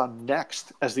lands on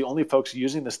NeXT as the only folks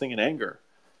using this thing in anger.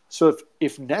 So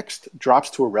if NeXT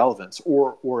drops to irrelevance,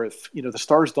 or if the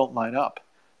stars don't line up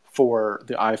for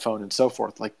the iPhone and so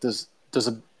forth, like does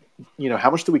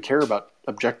how much do we care about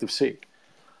Objective-C?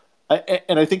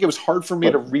 And I think it was hard for me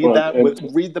to read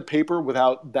read the paper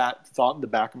without that thought in the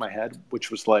back of my head,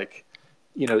 which was like,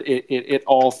 it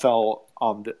all fell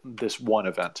on this one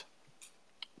event.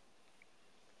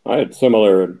 I had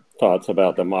similar thoughts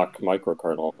about the mock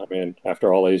microkernel. I mean,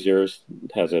 after all these years,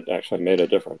 has it actually made a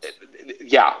difference?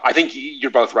 Yeah, I think you're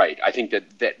both right. I think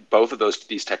that both of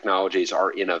these technologies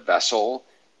are in a vessel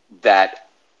that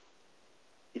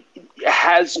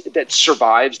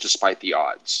survives despite the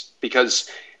odds, because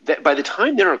by the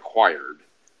time they're acquired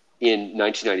in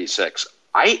 1996,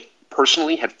 I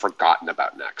personally had forgotten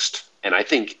about NeXT, and I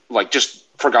think just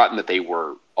forgotten that they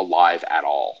were alive at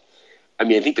all. I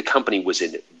mean, I think the company was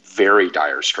in very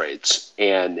dire straits,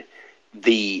 and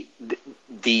when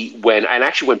I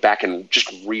actually went back and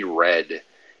just reread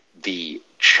the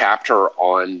chapter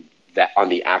on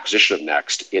the acquisition of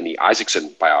NeXT in the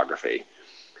Isaacson biography.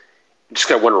 Just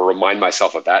kind of want to remind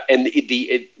myself of that. And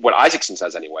what Isaacson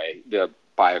says anyway, the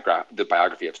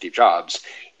biography of Steve Jobs,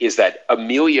 is that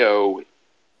Emilio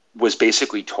was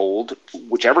basically told,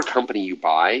 whichever company you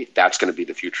buy, that's going to be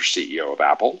the future CEO of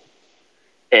Apple.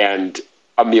 And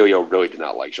Emilio really did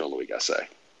not like Jean-Louis Gasset.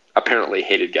 Apparently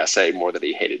hated Gasset more than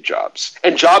he hated Jobs.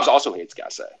 And Jobs also hates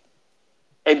Gasset.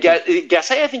 And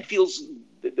Gasset, I think, feels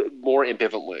more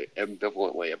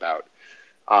ambivalently about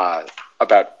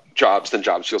Jobs than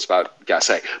Jobs feels about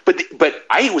Gasset. But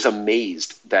I was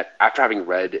amazed that after having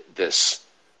read this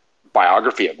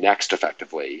biography of NeXT,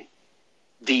 effectively,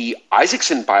 the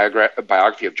Isaacson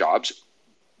biography of Jobs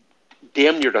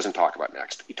damn near doesn't talk about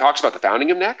NeXT. He talks about the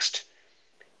founding of NeXT,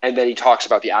 and then he talks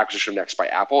about the acquisition of NeXT by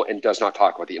Apple, and does not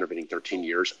talk about the intervening 13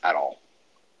 years at all.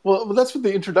 Well, that's what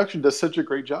the introduction does such a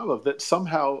great job of, that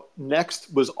somehow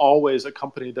NeXT was always a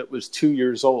company that was 2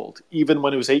 years old, even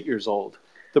when it was 8 years old.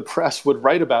 The press would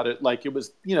write about it like it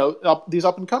was, these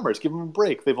up-and-comers, give them a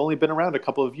break. They've only been around a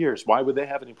couple of years. Why would they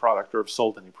have any product or have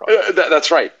sold any product?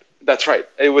 That's right.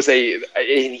 It was and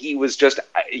he was just,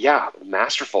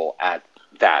 masterful at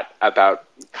that, about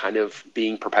kind of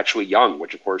being perpetually young,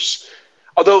 which of course,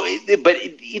 so in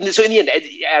the end,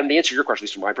 and the answer to your question, at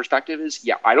least from my perspective, is,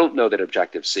 I don't know that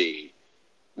Objective-C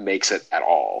makes it at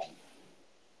all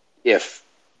if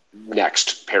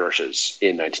NeXT perishes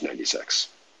in 1996.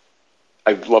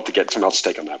 I'd love to get someone else's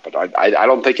take on that, but I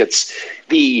don't think it's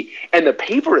the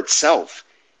paper itself.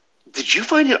 Did you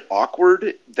find it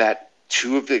awkward that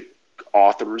two of the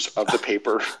authors of the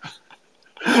paper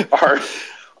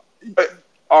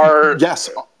are yes,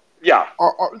 yeah,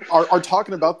 are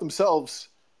talking about themselves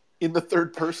in the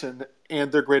third person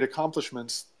and their great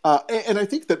accomplishments? And I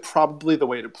think that probably the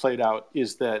way it played out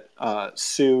is that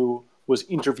Sue was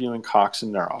interviewing Cox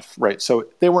and Neroff, right? So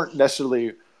they weren't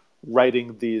necessarily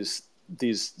writing these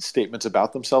statements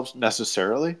about themselves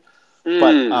necessarily,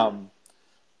 but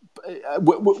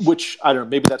which, I don't know,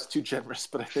 maybe that's too generous,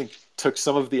 but I think took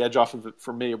some of the edge off of it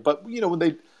for me. But when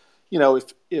they,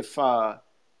 if I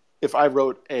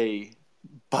wrote a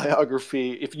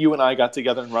biography, if you and I got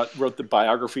together and wrote the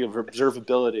biography of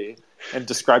observability and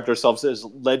described ourselves as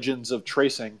legends of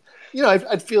tracing,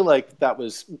 I'd feel like that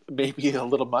was maybe a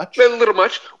little much. A little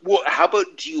much. Well, how about,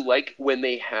 do you like when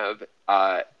they have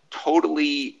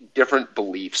totally different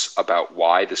beliefs about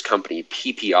why this company,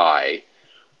 PPI,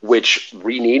 which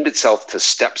renamed itself to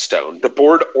Stepstone, the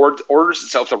board orders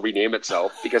itself to rename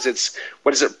itself because it's,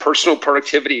 Personal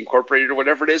Productivity Incorporated or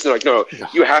whatever it is. And they're like, no,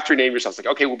 you have to rename yourself. It's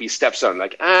like, okay, we'll be Stepstone.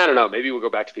 Like, I don't know, maybe we'll go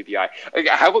back to PPI. Like,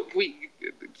 how about, can you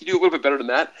do a little bit better than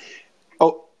that?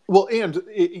 Oh, well, and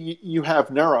you have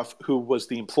Neroff, who was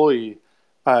the employee,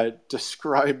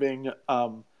 describing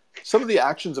some of the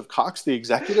actions of Cox, the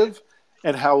executive,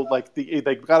 and how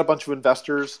they got a bunch of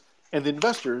investors, and the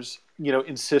investors,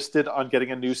 insisted on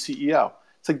getting a new CEO.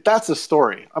 It's like, that's a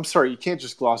story. I'm sorry, you can't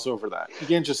just gloss over that. You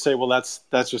can't just say, well, that's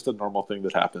just a normal thing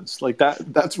that happens. Like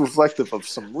that's reflective of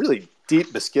some really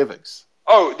deep misgivings.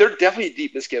 Oh, they're definitely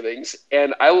deep misgivings.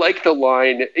 And I like the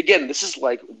line, again, this is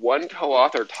like one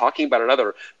co-author talking about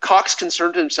another. Cox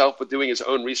concerned himself with doing his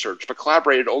own research, but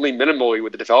collaborated only minimally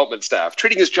with the development staff,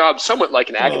 treating his job somewhat like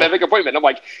an academic appointment. I'm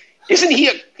like, isn't he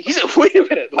wait a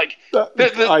minute, like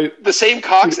the same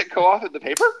Cox that co-authored the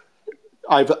paper?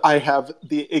 I have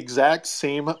the exact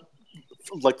same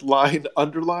line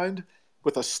underlined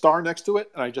with a star next to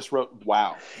it, and I just wrote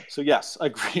 "wow." So yes,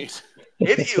 agreed.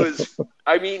 It was,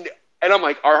 I mean, and I'm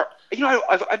like,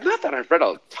 I've not that I've read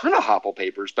a ton of Hopple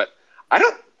papers, but I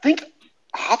don't think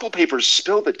Hopple papers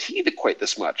spill the tea quite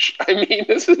this much. I mean,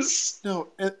 this is no,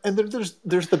 and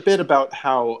there's the bit about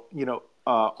how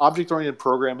object-oriented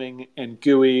programming and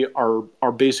GUI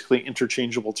are basically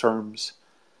interchangeable terms,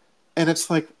 and it's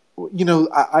like,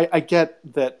 I get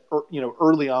that,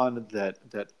 early on that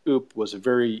OOP was a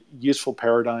very useful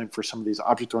paradigm for some of these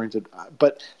object-oriented,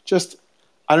 but just,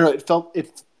 I don't know,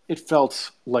 it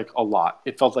felt like a lot.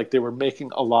 It felt like they were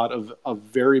making a lot of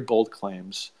very bold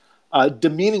claims,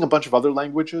 demeaning a bunch of other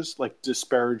languages, like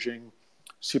disparaging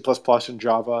C++ and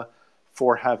Java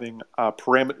for having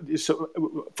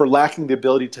for lacking the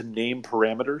ability to name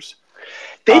parameters.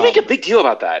 They make a big deal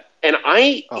about that, and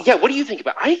what do you think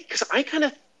about? Because I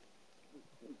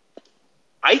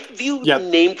view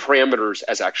name parameters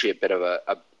as actually a bit of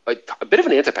a bit of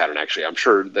an anti-pattern. Actually, I'm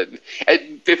sure that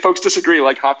if folks disagree,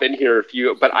 like hop in here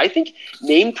but I think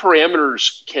name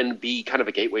parameters can be kind of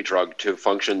a gateway drug to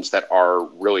functions that are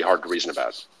really hard to reason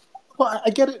about. Well, I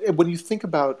get it when you think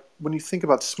about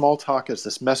Smalltalk as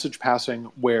this message passing,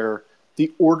 where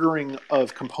the ordering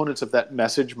of components of that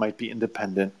message might be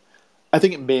independent. I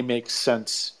think it may make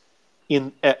sense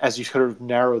as you sort of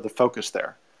narrow the focus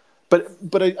there. But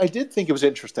I did think it was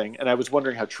interesting, and I was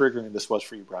wondering how triggering this was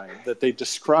for you, Brian, that they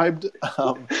described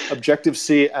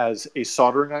Objective-C as a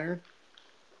soldering iron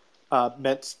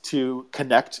meant to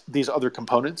connect these other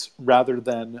components rather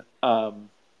than,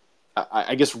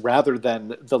 I guess, rather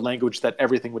than the language that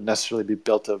everything would necessarily be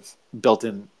built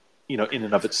in, in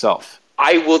and of itself.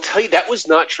 I will tell you that was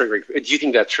not triggering. Do you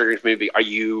think that's triggering for me?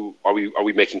 Are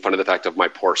we making fun of the fact of my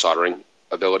poor soldering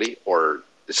ability, or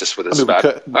is this what this is about?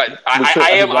 How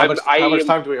much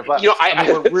time do we have left?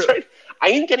 I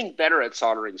am getting better at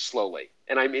soldering slowly,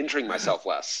 and I'm injuring myself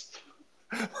less.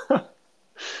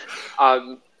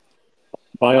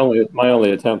 My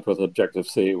only attempt with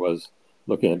Objective-C was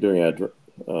looking at doing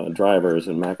drivers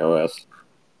in Mac OS.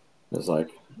 It's like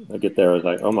I get there, it's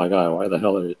like, oh my god, why the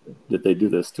hell did they do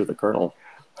this to the kernel?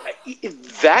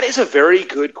 That is a very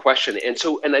good question, and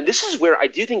this is where I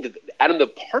do think that, Adam, the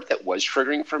part that was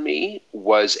triggering for me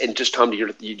was, and just Tom, to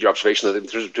your observation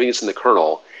that they're doing this in the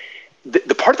kernel,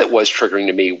 the part that was triggering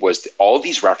to me was all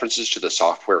these references to the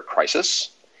software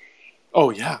crisis. Oh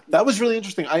yeah, that was really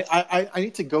interesting. I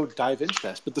need to go dive into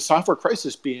this, but the software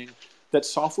crisis being that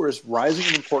software is rising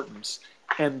in importance,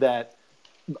 and that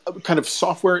kind of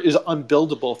software is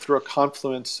unbuildable through a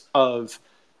confluence of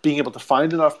being able to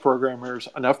find enough programmers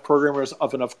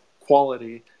of enough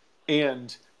quality,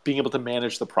 and being able to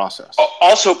manage the process.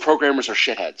 Also, programmers are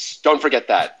shitheads. Don't forget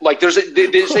that. Like there's a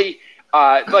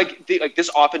this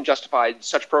often justified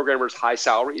such programmers' high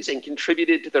salaries and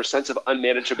contributed to their sense of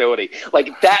unmanageability.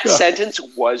 Like that sentence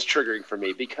was triggering for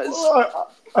me because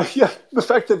the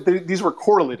fact that these were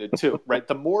correlated too, right?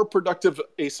 The more productive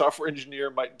a software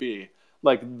engineer might be,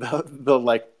 like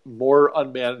the more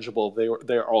unmanageable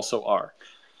they also are.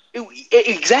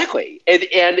 Exactly, and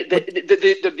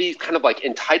the kind of like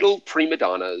entitled prima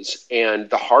donnas, and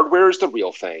the hardware is the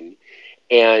real thing,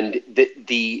 and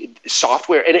the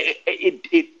software, and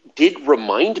it did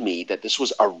remind me that this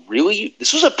was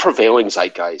a prevailing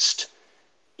zeitgeist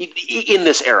in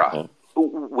this era,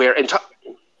 where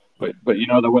but you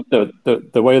know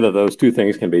the way that those two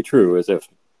things can be true is if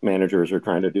managers are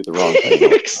trying to do the wrong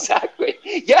thing. Exactly.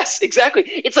 Yes, exactly.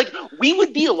 It's like we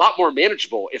would be a lot more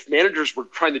manageable if managers were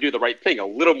trying to do the right thing a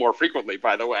little more frequently,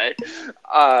 by the way.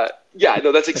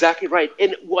 That's exactly right.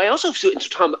 And I also, so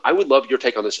Tom, I would love your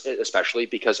take on this, especially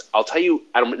because I'll tell you,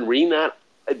 Adam, in reading that,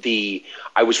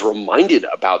 I was reminded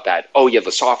about that. Oh yeah,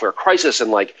 the software crisis,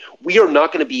 and like we are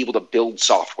not going to be able to build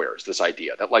software. Is this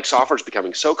idea that like software is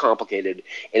becoming so complicated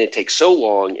and it takes so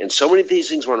long, and so many of these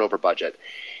things run over budget.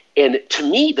 And to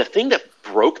me, the thing that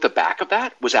broke the back of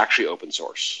that was actually open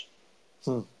source.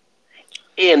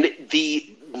 And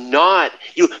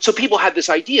so people had this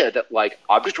idea that like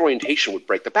object orientation would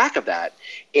break the back of that,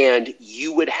 and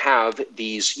you would have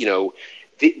these,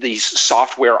 these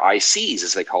software ICs,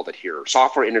 as they called it here,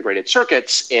 software integrated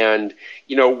circuits. And,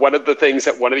 one of the things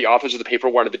that one of the authors of the paper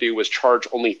wanted to do was charge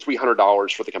only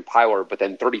 $300 for the compiler, but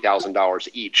then $30,000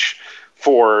 each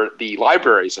for the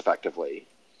libraries effectively.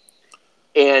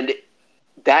 And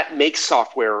that makes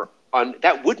software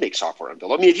that would make software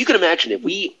unbuildable. I mean, if you can imagine,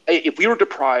 if we were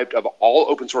deprived of all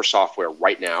open source software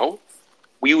right now,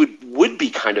 we would be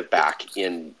kind of back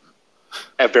in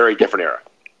a very different era.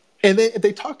 And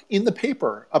they talk in the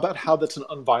paper about how that's an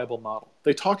unviable model.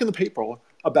 They talk in the paper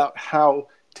about how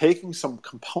taking some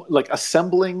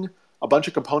assembling a bunch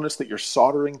of components that you're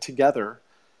soldering together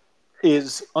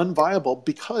is unviable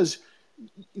because,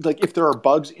 like, if there are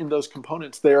bugs in those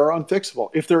components, they are unfixable.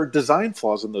 If there are design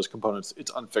flaws in those components,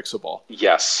 it's unfixable.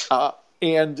 Yes.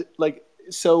 And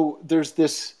so there's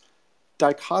this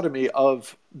dichotomy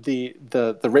of the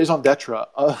raison d'etre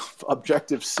of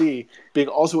Objective-C being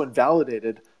also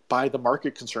invalidated by the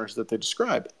market concerns that they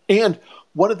describe. And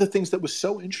one of the things that was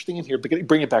so interesting in here,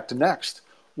 bring it back to NeXT,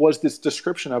 was this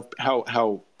description of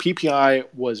how PPI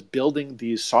was building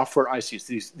these software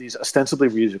ICs, these ostensibly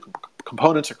reusable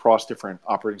components across different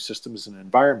operating systems and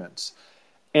environments,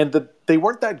 and they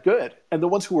weren't that good. And the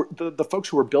ones who were the folks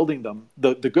who were building them,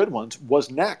 the good ones, was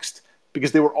NeXT,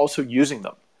 because they were also using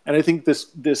them. And I think this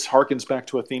harkens back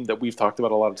to a theme that we've talked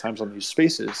about a lot of times on these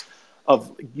spaces,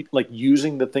 of like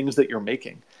using the things that you're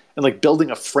making and like building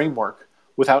a framework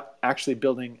without actually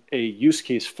building a use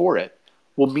case for it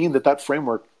will mean that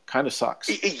framework kind of sucks.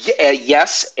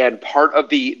 Yes, and part of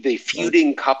the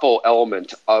feuding couple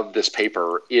element of this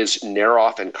paper is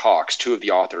Neroff and Cox, two of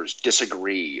the authors,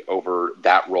 disagree over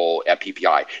that role at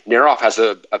PPI. Neroff has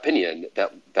an opinion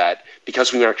that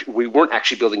because we weren't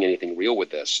actually building anything real with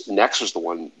this, NeXT was the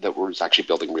one that was actually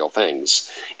building real things,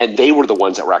 and they were the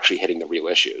ones that were actually hitting the real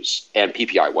issues, and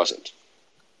PPI wasn't.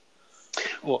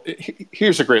 Well,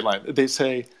 here's a great line. They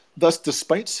say, thus,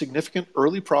 despite significant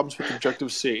early problems with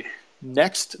Objective-C,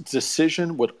 NeXT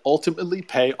decision would ultimately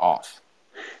pay off.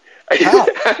 How?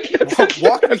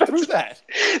 Walk me through that.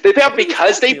 They pay off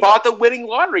because they bought the winning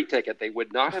lottery ticket. They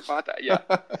would not have bought that. Yeah.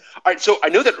 All right. So I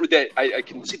know that I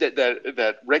can see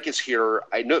that Rick is here.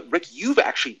 I know, Rick, you've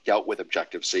actually dealt with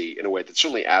Objective-C in a way that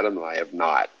certainly Adam and I have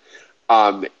not.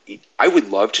 I would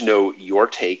love to know your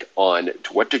take on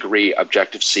to what degree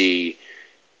Objective-C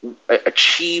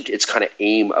achieved its kind of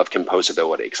aim of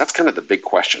composability, because that's kind of the big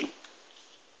question.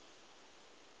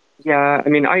 Yeah, I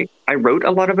mean, I wrote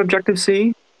a lot of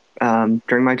Objective-C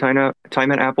during my time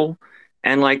at Apple,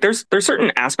 and like there's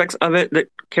certain aspects of it that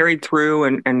carried through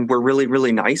and were really,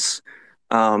 really nice.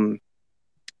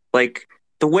 Like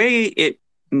the way it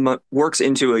works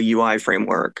into a UI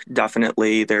framework,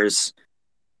 definitely there's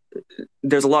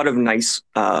a lot of nice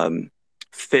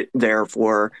fit there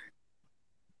for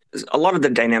a lot of the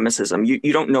dynamicism.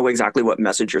 You don't know exactly what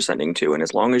message you're sending to, and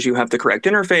as long as you have the correct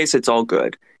interface, it's all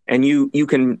good. And you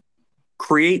can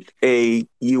create a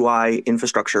UI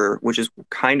infrastructure, which is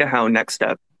kind of how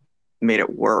NeXT made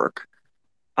it work,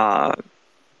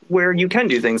 where you can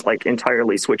do things like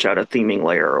entirely switch out a theming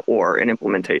layer or an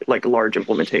large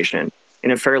implementation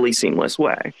in a fairly seamless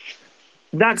way.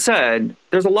 That said,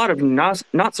 there's a lot of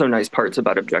not so nice parts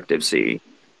about Objective-C,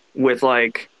 with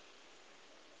like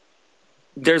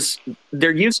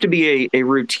there used to be a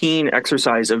routine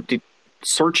exercise of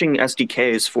searching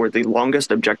SDKs for the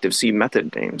longest Objective-C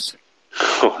method names.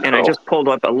 Oh, no. And I just pulled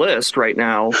up a list right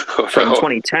now from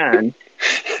 2010,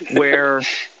 where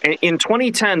in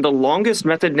 2010, the longest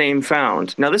method name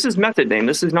found, now this is method name,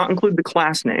 this does not include the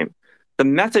class name. The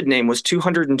method name was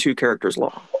 202 characters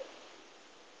long.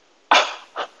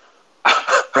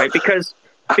 Right? Because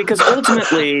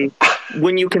ultimately,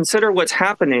 when you consider what's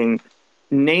happening,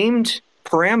 named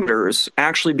parameters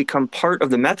actually become part of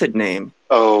the method name.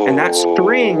 Oh. And that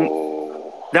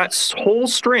whole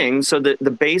string, so that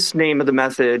the base name of the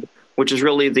method, which is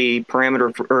really the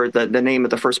parameter or the name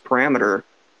of the first parameter,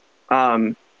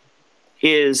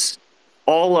 is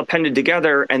all appended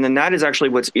together, and then that is actually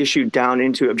what's issued down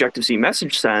into Objective-C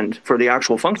message send for the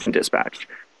actual function dispatch.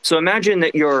 So imagine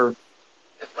that you're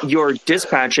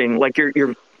dispatching, like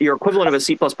your equivalent of a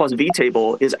C++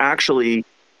 vtable is actually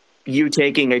you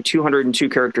taking a 202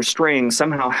 character string,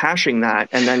 somehow hashing that,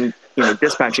 and then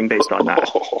dispatching based on that.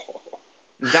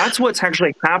 That's what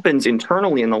actually happens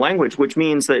internally in the language, which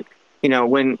means that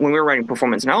when we were writing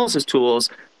performance analysis tools,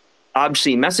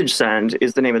 obc message send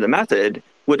is the name of the method,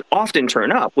 would often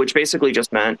turn up, which basically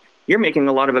just meant you're making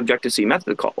a lot of Objective-C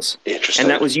method calls. Interesting.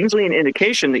 And that was usually an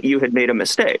indication that you had made a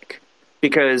mistake,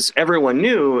 because everyone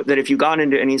knew that if you got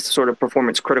into any sort of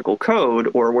performance critical code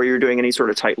or where you're doing any sort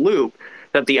of tight loop,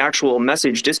 that the actual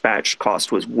message dispatch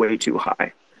cost was way too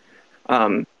high.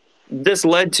 This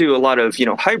led to a lot of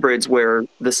hybrids where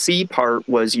the C part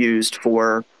was used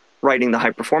for writing the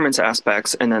high performance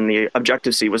aspects, and then the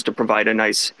Objective-C was to provide a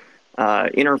nice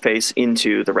interface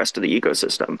into the rest of the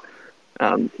ecosystem.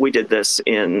 We did this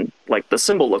in like the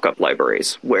symbol lookup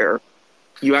libraries, where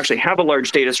you actually have a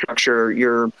large data structure,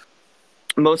 you're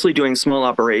mostly doing small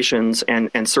operations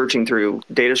and searching through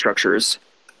data structures.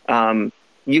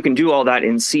 You can do all that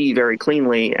in C very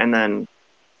cleanly, and then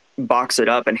box it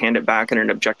up and hand it back in an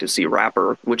Objective-C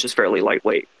wrapper, which is fairly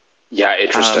lightweight. Yeah,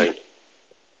 interesting.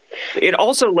 It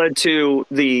also led to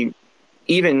the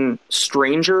even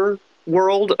stranger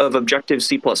world of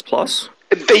Objective-C++.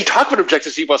 They talk about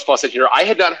Objective-C++ in here. I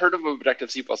had not heard of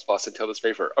Objective-C++ until this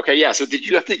paper. Okay, yeah. So did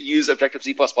you have to use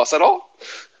Objective-C++ at all?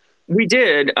 We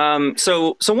did.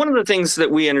 So one of the things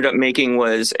that we ended up making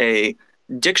was a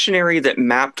dictionary that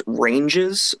mapped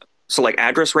ranges, so like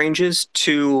address ranges,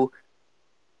 to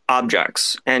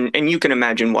objects. And you can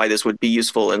imagine why this would be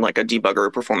useful in like a debugger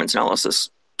or performance analysis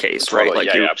case, Totally. right?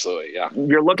 Like Yeah, absolutely. Yeah.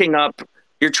 you're looking up,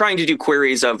 you're trying to do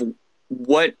queries of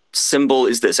what symbol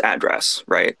is this address,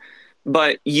 right?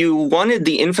 But you wanted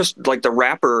the like the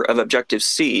wrapper of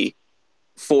Objective-C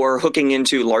for hooking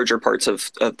into larger parts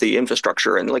of the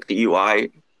infrastructure and like the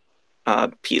UI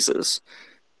pieces.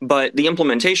 But the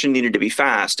implementation needed to be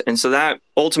fast. And so that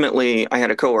ultimately, I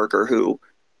had a coworker who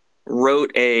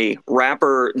wrote a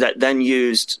wrapper that then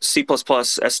used C++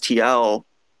 STL,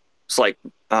 it's like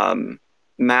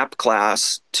map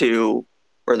class to,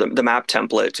 or the map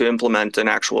template to implement an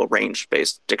actual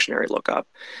range-based dictionary lookup.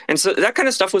 And so that kind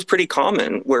of stuff was pretty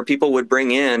common, where people would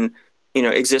bring in,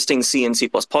 existing C and C++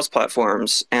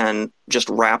 platforms and just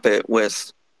wrap it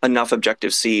with enough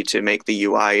Objective-C to make the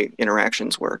UI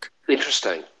interactions work.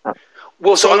 Interesting.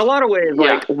 Well, so in a lot of ways,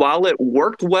 like while it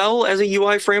worked well as a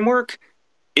UI framework,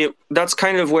 that's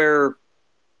kind of where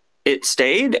it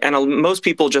stayed, and most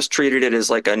people just treated it as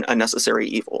like a necessary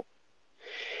evil.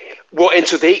 Well, and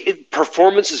so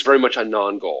performance is very much a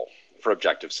non-goal for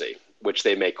Objective-C, which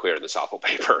they make clear in the Soffel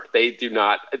paper. They do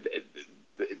not.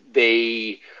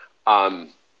 They they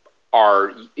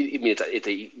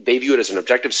view it as an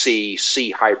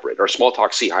Objective-C hybrid or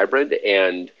Smalltalk C hybrid,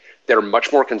 and they're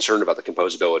much more concerned about the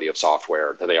composability of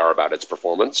software than they are about its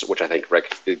performance, which I think,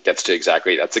 Rick, gets to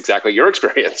that's exactly your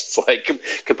experience. It's like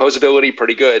composability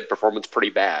pretty good, performance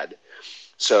pretty bad.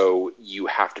 So you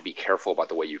have to be careful about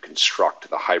the way you construct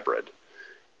the hybrid.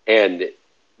 And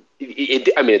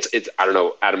it's I don't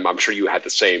know, Adam, I'm sure you had the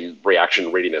same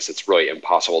reaction reading this. It's really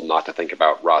impossible not to think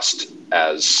about Rust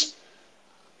as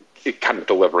kind of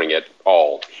delivering it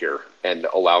all here and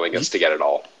allowing us to get it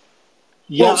all.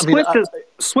 Yeah, well,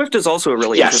 Swift is also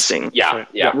really interesting. Yeah.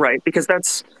 Right, because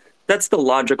that's the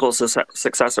logical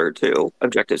successor to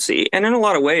Objective-C. And in a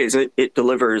lot of ways, it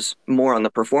delivers more on the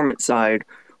performance side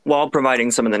while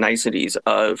providing some of the niceties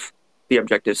of the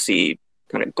Objective-C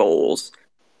kind of goals.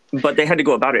 But they had to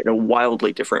go about it in a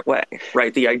wildly different way,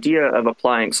 right? The idea of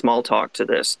applying Smalltalk to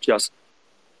this just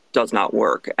does not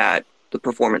work at the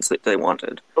performance that they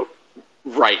wanted.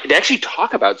 Right. They actually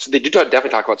definitely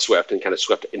talk about Swift and kind of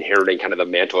Swift inheriting kind of the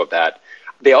mantle of that.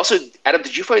 They also, Adam,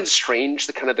 did you find strange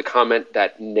the comment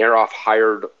that Neroff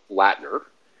hired Latner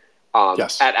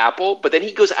at Apple, but then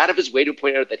he goes out of his way to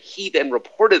point out that he then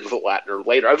reported to Latner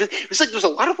later? It was like there's a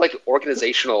lot of like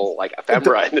organizational like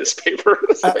ephemera in this paper.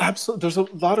 Absolutely, there's a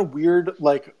lot of weird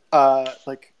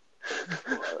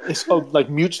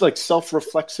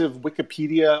self-reflexive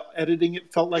Wikipedia editing.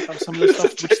 It felt like on some of this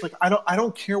stuff, which like I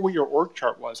don't care what your org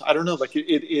chart was. I don't know. Like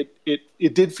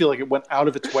it did feel like it went out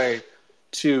of its way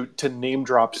to name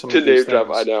drop some of these things.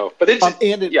 I know, but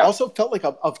it also felt like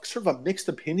a sort of a mixed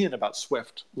opinion about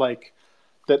Swift, like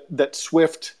that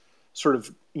Swift sort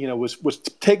of was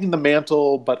taking the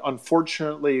mantle, but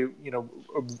unfortunately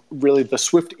really the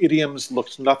Swift idioms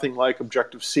looked nothing like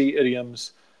Objective-C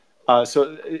idioms.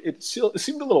 So it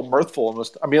seemed a little mirthful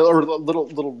almost. I mean, or a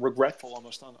little regretful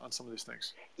almost on some of these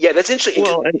things. Yeah, that's interesting.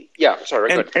 Well,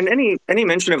 sorry. And any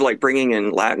mention of like bringing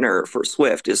in Latner for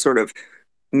Swift is sort of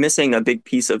missing a big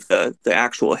piece of the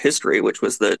actual history, which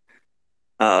was that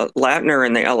Latner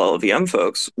and the LLVM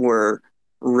folks were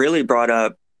really brought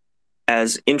up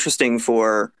as interesting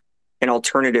for an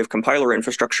alternative compiler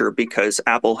infrastructure because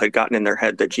Apple had gotten in their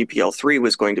head that GPL3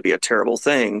 was going to be a terrible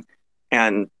thing,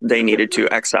 and they needed to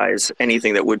excise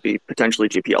anything that would be potentially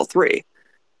GPL3.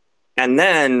 And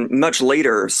then much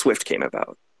later, Swift came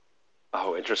about.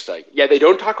 Oh, interesting. Yeah, they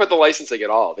don't talk about the licensing at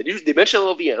all. They mention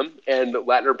LLVM and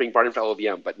Latner being brought in for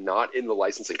LLVM, but not in the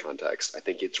licensing context. I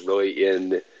think it's really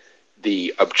in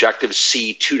the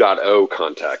Objective-C 2.0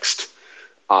 context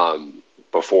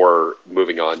before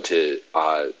moving on to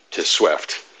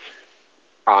Swift.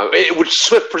 Which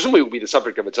Swift presumably will be the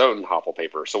subject of its own Hoffel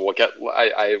paper. So we'll get.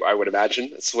 I would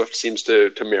imagine that Swift seems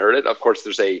to merit it. Of course,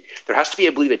 there has to be,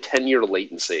 I believe, a 10-year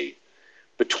latency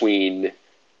between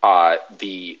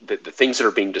the things that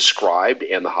are being described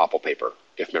and the Hoffel paper,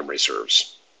 if memory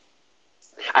serves.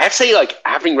 I have to say, like,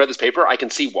 having read this paper, I can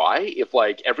see why. If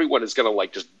like everyone is going to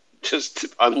like just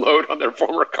unload on their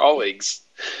former colleagues,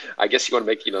 I guess you want to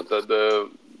make the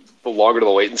longer the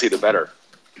latency, the better.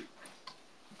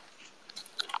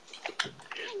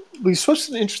 Swift's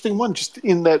an interesting one, just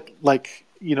in that, like,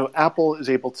 Apple is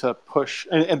able to push,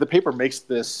 and the paper makes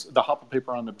this, the Hoppel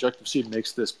paper on Objective-C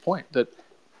makes this point that,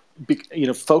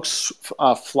 folks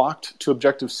flocked to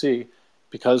Objective-C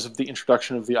because of the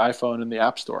introduction of the iPhone and the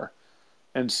App Store.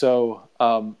 And so,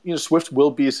 Swift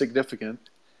will be significant.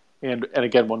 And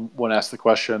again, one asks the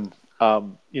question,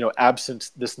 absent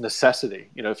this necessity,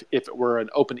 if it were an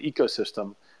open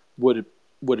ecosystem, would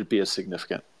it be as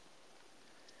significant?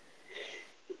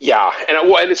 Yeah, and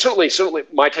it's certainly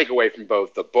my takeaway from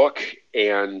both the book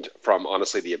and from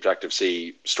honestly the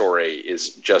Objective-C story is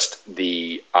just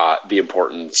the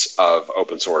importance of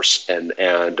open source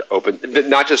and open,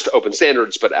 not just open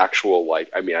standards, but actual, like,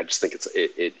 I mean, I just think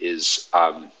it is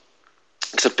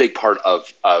it's a big part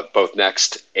of both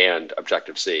NeXT and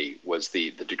Objective-C was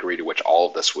the degree to which all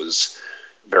of this was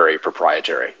very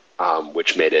proprietary.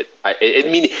 Which made it, I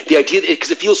mean, the idea,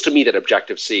 because it feels to me that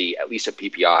Objective-C, at least at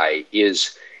PPI,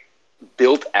 is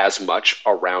built as much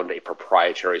around a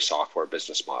proprietary software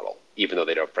business model, even though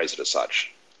they don't phrase it as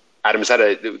such. Adam, is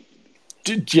that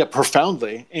Yeah,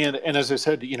 profoundly. And as I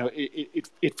said,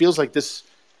 it feels like this,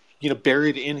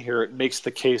 buried in here, it makes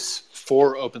the case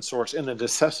for open source and the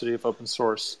necessity of open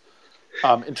source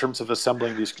in terms of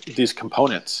assembling these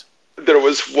components. There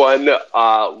was one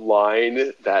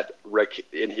line that Rick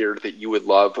in here that you would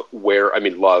love,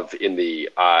 love in the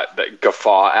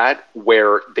guffaw at,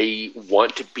 where they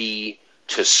want to be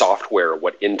to software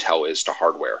what Intel is to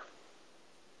hardware.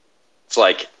 It's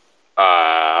like,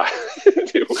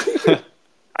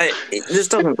 this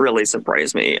doesn't really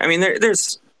surprise me. I mean,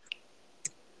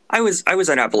 I was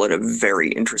at Apple at a very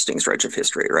interesting stretch of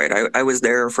history, right? I was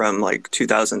there from like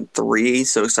 2003,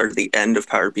 so it started the end of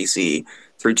PowerPC,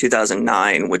 through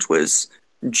 2009, which was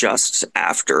just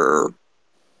after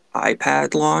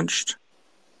iPad launched.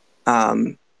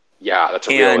 Yeah, that's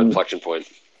a real inflection point.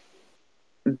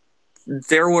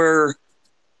 There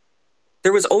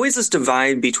was always this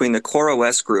divide between the Core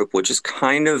OS group, which is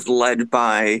kind of led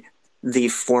by the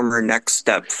former Next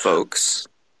Step folks,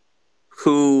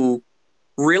 who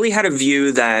really had a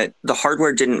view that the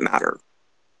hardware didn't matter.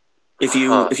 If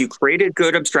you created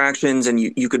good abstractions and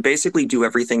you could basically do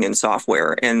everything in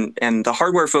software, and the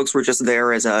hardware folks were just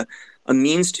there as a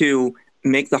means to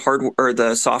make the hardware or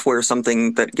the software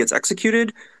something that gets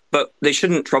executed, but they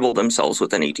shouldn't trouble themselves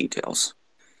with any details.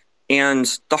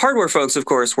 And the hardware folks, of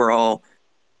course, were all,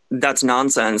 that's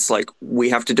nonsense. Like, we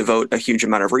have to devote a huge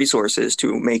amount of resources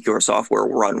to make your software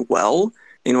run well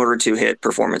in order to hit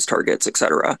performance targets, et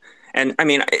cetera. And I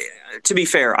mean, to be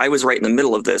fair, I was right in the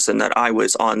middle of this in that I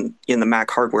was in the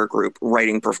Mac hardware group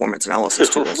writing performance analysis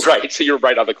tools. Right, so you're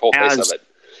right on the cold face of it.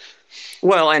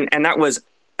 Well, and that was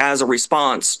as a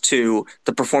response to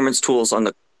the performance tools on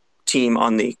the team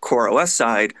on the Core OS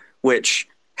side, which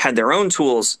had their own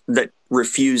tools that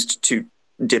refused to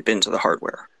dip into the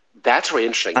hardware. That's really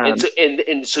interesting.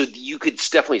 And so you could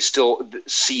definitely still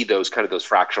see those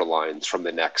fracture lines from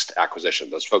the NeXT acquisition.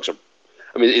 Those folks are,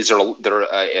 I mean, is there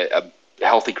a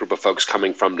healthy group of folks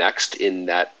coming from NeXT in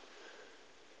that,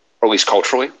 or at least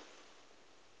culturally?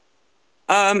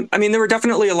 I mean, there were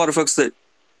definitely a lot of folks that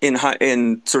in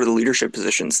sort of the leadership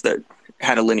positions that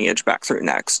had a lineage back through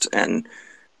NeXT,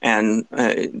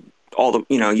 and all the,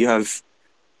 you have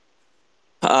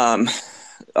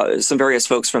some various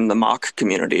folks from the mock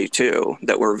community too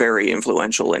that were very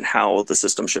influential in how the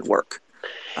system should work.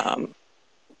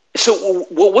 So,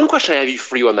 one question I have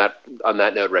for you on that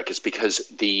note, Rick, is because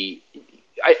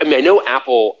I know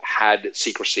Apple had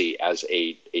secrecy as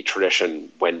a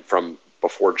tradition from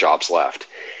before Jobs left.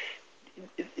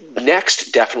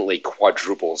 NeXT definitely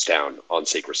quadruples down on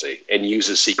secrecy and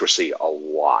uses secrecy a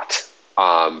lot,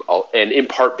 and in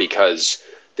part because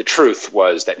the truth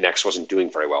was that NeXT wasn't doing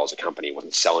very well as a company,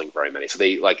 wasn't selling very many, so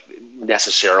they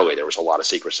necessarily there was a lot of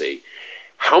secrecy.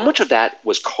 How much of that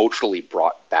was culturally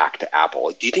brought back to Apple?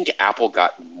 Do you think Apple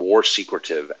got more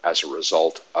secretive as a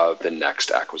result of the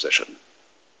NeXT acquisition?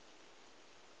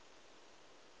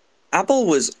 Apple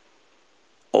was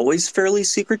always fairly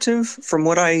secretive from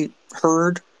what I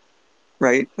heard,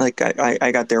 right? Like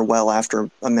I got there well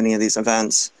after many of these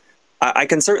events. I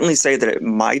can certainly say that at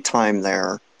my time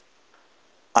there,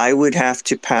 I would have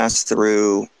to pass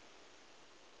through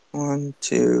 1,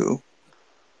 2,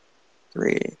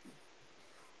 3,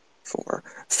 4,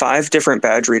 5 different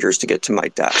badge readers to get to my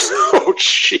desk. Oh,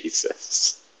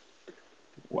 Jesus.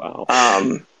 Wow.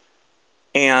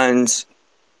 And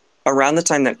around the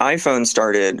time that iPhone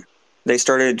started, they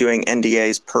started doing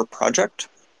NDAs per project.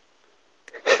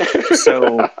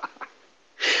 So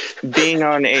being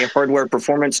on a hardware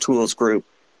performance tools group,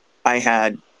 I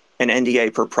had an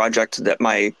NDA per project that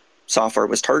my software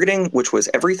was targeting, which was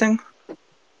everything.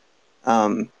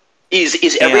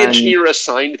 Is every engineer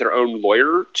assigned their own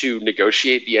lawyer to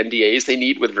negotiate the NDAs they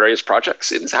need with various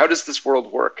projects? How does this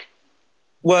world work?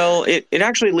 Well, it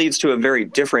actually leads to a very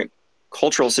different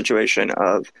cultural situation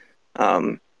of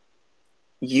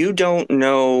you don't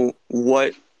know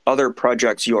what other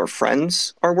projects your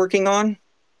friends are working on.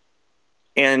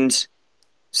 And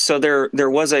so there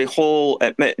was a whole,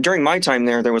 during my time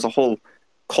there was a whole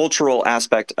cultural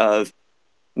aspect of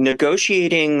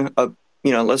negotiating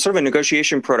let's sort of a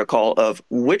negotiation protocol of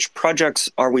which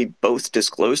projects are we both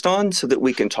disclosed on so that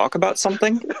we can talk about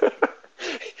something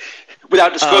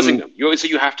without disclosing them. So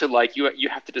you have to you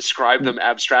have to describe them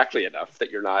abstractly enough that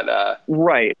you're not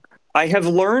right. I have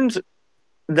learned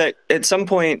that at some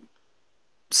point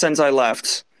since I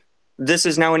left, this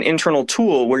is now an internal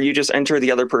tool where you just enter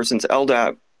the other person's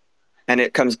LDAP and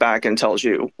it comes back and tells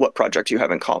you what project you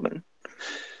have in common.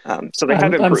 So they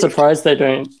have improved. I'm surprised they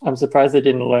don't. I'm surprised they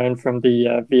didn't learn from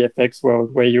the VFX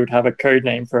world where you would have a code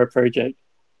name for a project.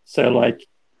 So like,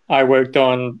 I worked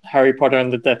on Harry Potter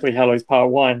and the Deathly Hallows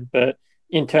Part 1, but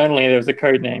internally there was a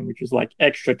code name which was like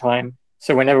Extra Time.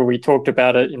 So whenever we talked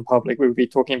about it in public, we would be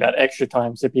talking about Extra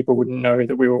Time, so people wouldn't know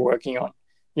that we were working on,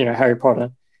 Harry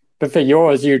Potter. But for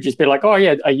yours, you'd just be like, "Oh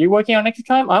yeah, are you working on Extra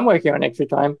Time? I'm working on Extra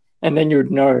Time," and then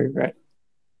you'd know, right?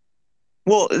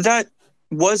 Well, that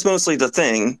was mostly the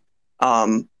thing.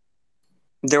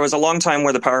 There was a long time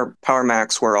where the Power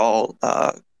Macs were all,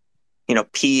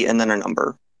 P and then a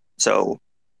number. So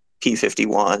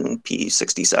P51,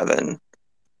 P67.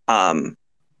 And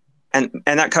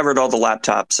that covered all the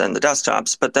laptops and the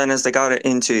desktops. But then as they got it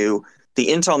into the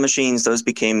Intel machines, those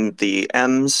became the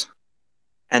M's.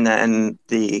 And then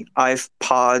the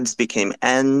iPods became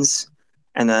N's.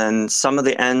 And then some of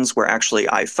the N's were actually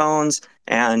iPhones.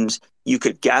 And you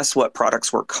could guess what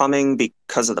products were coming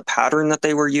because of the pattern that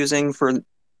they were using for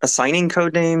assigning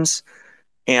code names.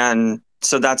 And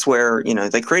so that's where,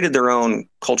 they created their own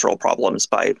cultural problems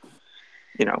by,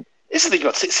 This is the thing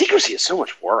about secrecy is so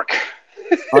much work.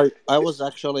 I was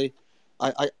actually,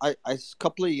 a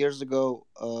couple of years ago,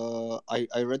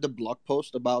 I read a blog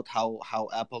post about how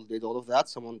Apple did all of that.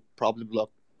 Someone probably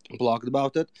blogged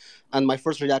about it, and my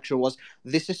first reaction was,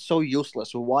 this is so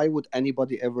useless. Why would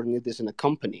anybody ever need this in a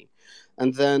company?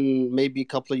 And then maybe a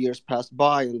couple of years passed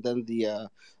by, and then the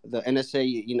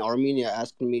NSA in Armenia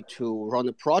asked me to run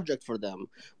a project for them,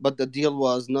 but the deal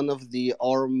was none of the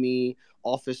army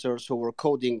officers who were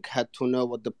coding had to know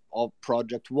what the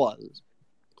project was.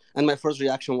 And my first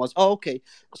reaction was, oh, okay,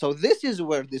 so this is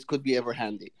where this could be ever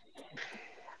handy.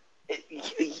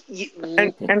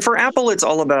 And for Apple, it's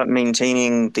all about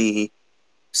maintaining the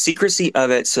secrecy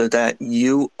of it so that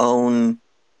you own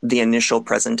the initial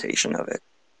presentation of it.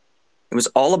 It was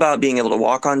all about being able to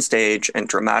walk on stage and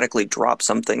dramatically drop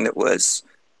something that was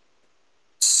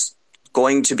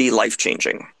going to be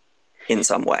life-changing in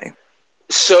some way.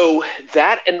 So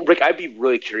that, and Rick, I'd be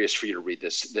really curious for you to read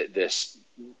this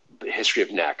history of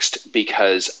NeXT,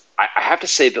 because I have to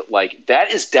say that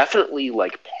that is definitely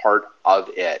part of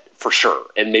it for sure,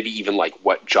 and maybe even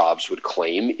what Jobs would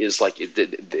claim is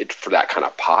it for that kind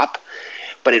of pop.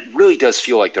 But it really does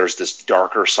feel like there's this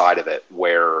darker side of it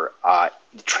where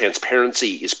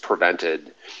transparency is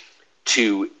prevented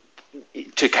to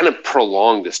kind of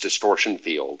prolong this distortion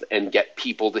field and get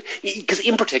people to, because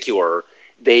in particular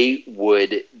they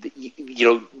would,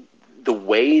 the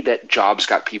way that Jobs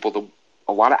got people to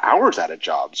a lot of hours out of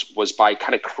Jobs was by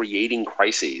kind of creating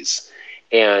crises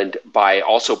and by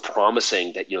also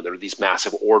promising that, there are these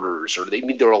massive orders, or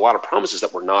there are a lot of promises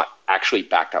that were not actually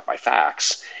backed up by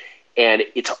facts. And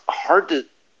it's hard to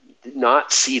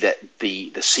not see that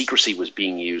the secrecy was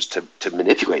being used to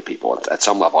manipulate people at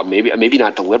some level. Maybe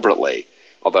not deliberately,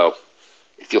 although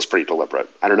it feels pretty deliberate.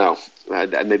 I don't know.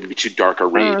 Maybe too dark a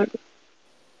read.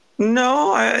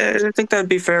 No, I think that'd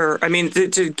be fair. I mean,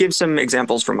 to give some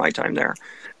examples from my time there.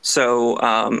 So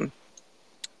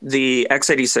the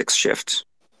x86 shift,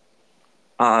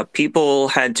 people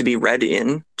had to be read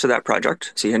in to that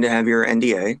project. So you had to have your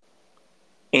NDA.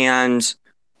 And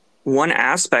one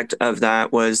aspect of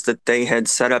that was that they had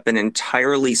set up an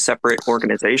entirely separate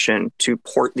organization to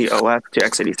port the OS to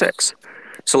x86.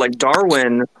 So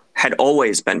Darwin had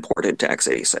always been ported to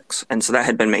x86. And so that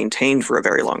had been maintained for a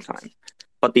very long time.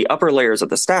 But the upper layers of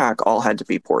the stack all had to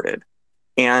be ported.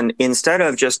 And instead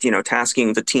of just,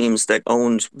 tasking the teams that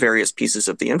owned various pieces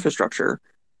of the infrastructure,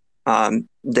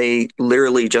 they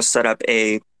literally just set up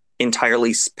a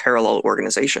entirely parallel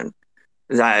organization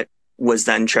that was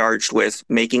then charged with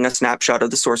making a snapshot of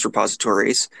the source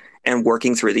repositories and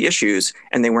working through the issues.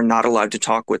 And they were not allowed to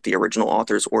talk with the original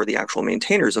authors or the actual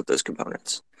maintainers of those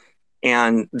components.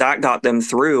 And that got them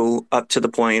through up to the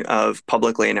point of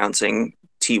publicly announcing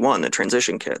T1, the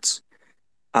transition kits.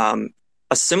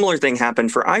 A similar thing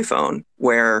happened for iPhone,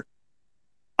 where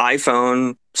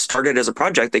iPhone started as a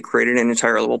project. They created an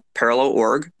entire parallel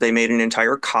org. They made an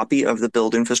entire copy of the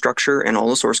build infrastructure and all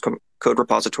the source code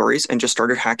repositories and just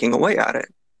started hacking away at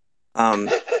it.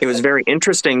 It was very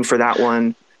interesting for that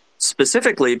one,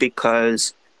 specifically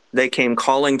because they came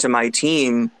calling to my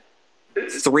team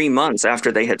 3 months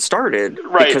after they had started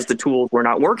Right. because the tools were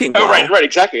not working Oh, well. right,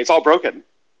 exactly. It's all broken.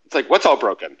 It's like, what's all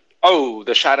broken? Oh,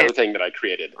 the shadow thing that I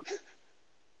created.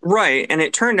 Right. And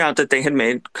it turned out that they had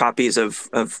made copies of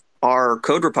our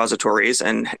code repositories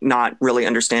and not really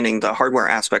understanding the hardware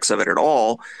aspects of it at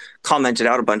all, commented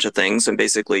out a bunch of things and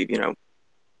basically,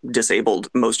 disabled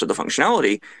most of the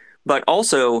functionality. But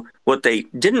also, what they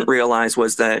didn't realize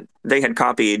was that they had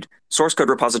copied source code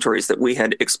repositories that we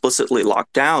had explicitly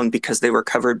locked down because they were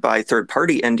covered by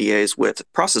third-party NDAs with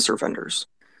processor vendors.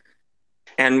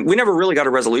 And we never really got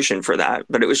a resolution for that,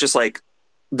 but it was just like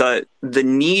the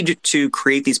need to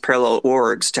create these parallel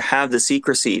orgs, to have the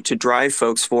secrecy, to drive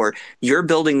folks for, you're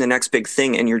building the next big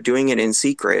thing and you're doing it in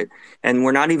secret, and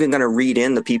we're not even going to read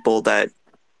in the people that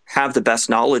have the best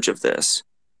knowledge of this.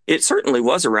 It certainly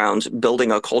was around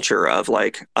building a culture of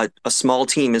like a small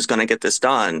team is going to get this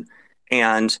done.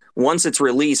 And once it's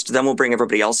released, then we'll bring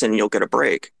everybody else in and you'll get a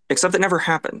break. Except that never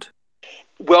happened.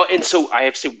 Well, and so I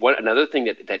have to say another thing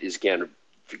that is, again,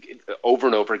 over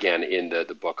and over again in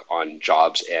the book on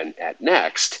Jobs and at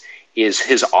NeXT is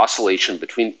his oscillation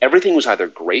between everything was either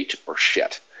great or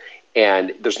shit.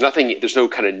 And there's no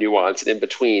kind of nuance in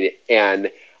between.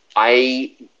 And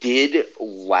I did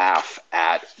laugh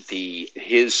at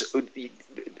his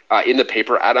in the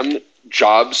paper, Adam,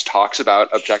 Jobs talks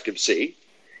about Objective-C.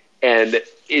 And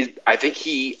I think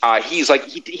he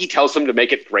tells them to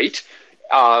make it great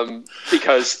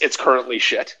because it's currently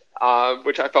shit,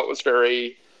 which I thought was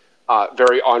very,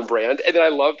 very on brand. And then I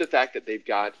love the fact that they've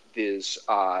got this.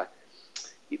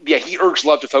 He urged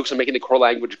Love to focus on making the core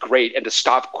language great and to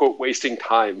stop, quote, wasting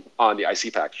time on the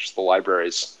IC packages, the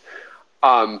libraries.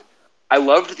 I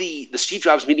loved the Steve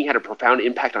Jobs meeting had a profound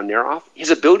impact on Neroff. His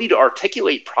ability to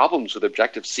articulate problems with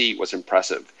Objective-C was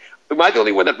impressive. Am I the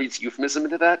only one that reads euphemism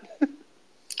into that?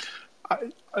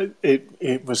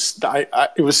 It was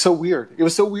so weird. It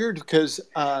was so weird because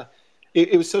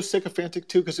it was so sycophantic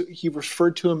too, because he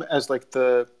referred to him as like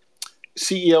the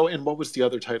CEO, and what was the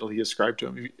other title he ascribed to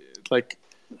him? Like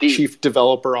Chief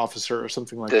Developer Officer or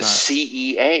something like that. The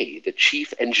CEA, the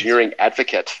Chief Engineering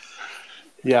Advocate.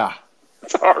 Yeah.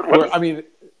 It's a hard one. I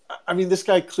mean, this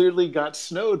guy clearly got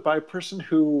snowed by a person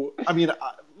who,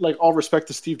 like, all respect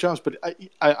to Steve Jobs, but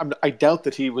I doubt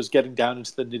that he was getting down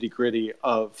into the nitty gritty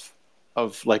of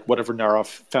like whatever Neroff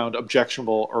found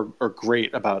objectionable or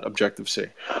great about Objective-C.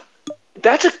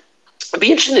 It'd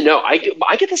be interesting to know. I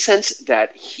get the sense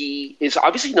that he is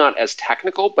obviously not as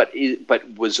technical, but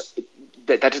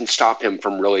that doesn't stop him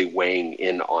from really weighing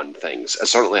in on things.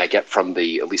 Certainly, I get from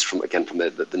the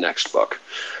NeXT book.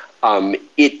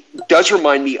 It does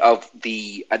remind me of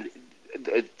the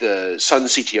Sun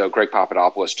CTO, Greg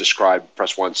Papadopoulos, described for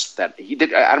us once that he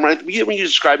did. Adam, when he was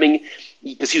describing,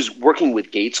 because he was working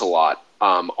with Gates a lot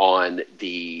on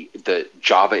the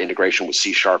Java integration with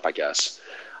C#, I guess.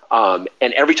 And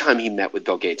every time he met with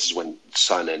Bill Gates is when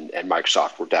Sun and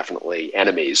Microsoft were definitely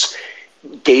enemies.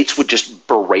 Gates would just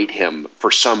berate him for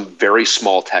some very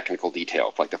small technical detail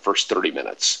for like the first 30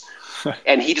 minutes.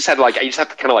 And he just had I just have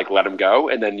to kind of let him go,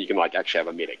 and then you can actually have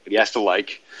a meeting. But he has to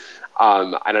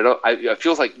I don't know. It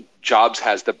feels like Jobs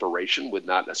has the beration with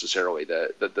not necessarily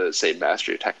the same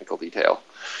mastery of technical detail.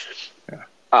 Yeah.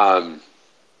 Well,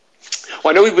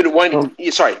 I know we've been one.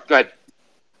 Sorry, go ahead.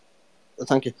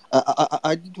 Thank you.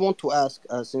 I did want to ask,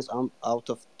 since I'm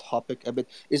out of topic a bit,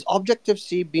 is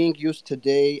Objective-C being used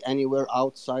today anywhere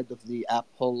outside of the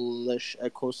Apple-ish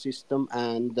ecosystem,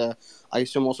 and I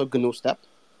assume also GNU Step?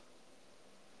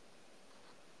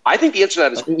 I think the answer to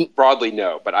that is broadly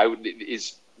no, but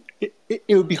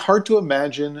it would be hard to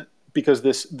imagine, because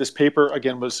this paper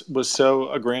again was so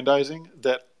aggrandizing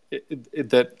that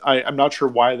I'm not sure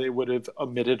why they would have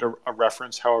omitted a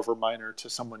reference, however minor, to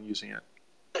someone using it.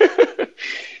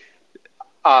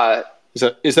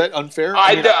 Is that unfair?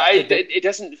 It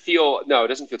doesn't feel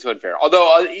too unfair. Although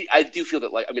I do feel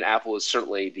that Apple is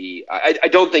certainly I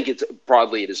don't think it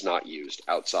is not used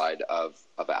outside of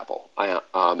Apple.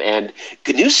 And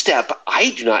GNU Step,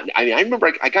 I do not. I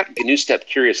remember I got GNU Step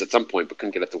curious at some point, but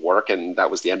couldn't get it to work, and that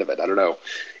was the end of it. I don't know.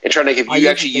 And trying to have you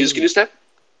actually use GNU Step?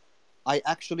 I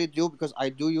actually do, because I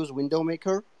do use Window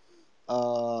Maker,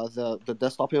 the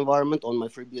desktop environment on my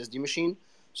FreeBSD machine.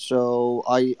 So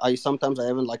I sometimes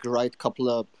even write a couple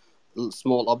of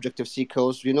small Objective-C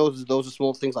codes. Those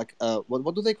small things like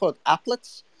what do they call it?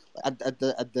 Applets at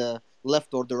the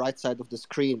left or the right side of the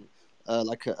screen.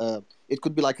 It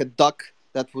could be like a duck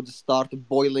that would start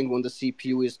boiling when the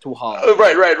CPU is too hot. Oh,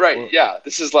 right. Yeah,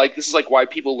 this is like why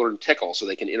people learn Tickle, so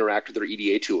they can interact with their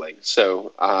EDA tooling.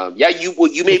 So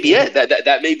you may be it.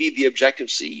 That may be the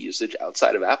Objective-C usage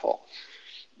outside of Apple.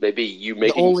 Maybe you The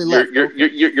making only left.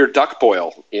 Okay. your duck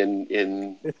boil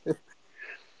in.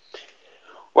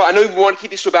 Well, I know we want to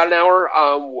keep these to about an hour.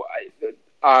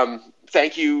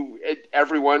 Thank you,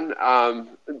 everyone.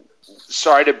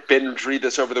 Sorry to binge read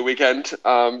this over the weekend.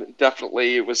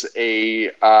 Definitely, it was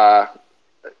a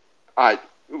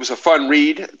fun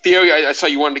read. Theo, I saw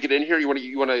you wanted to get in here. You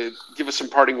want to give us some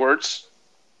parting words?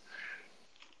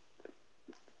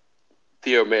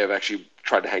 Theo may have actually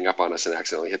tried to hang up on us and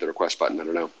accidentally hit the request button. I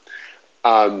don't know.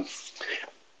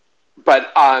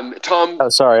 But Tom. Oh,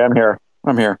 sorry, I'm here.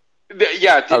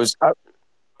 Yeah. I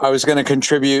was going to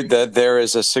contribute that there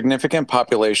is a significant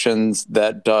population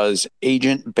that does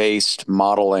agent-based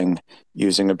modeling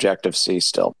using Objective-C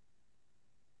still.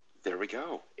 There we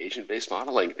go. Agent-based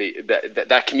modeling.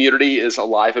 That community is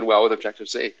alive and well with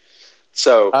Objective-C.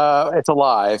 So it's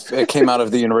alive. It came out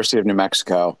of the University of New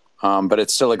Mexico, but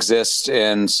it still exists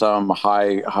in some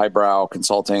highbrow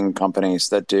consulting companies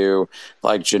that do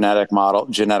like genetic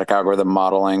algorithm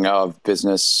modeling of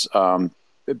business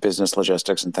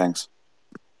logistics and things.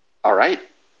 All right.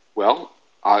 Well,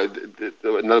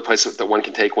 another place that one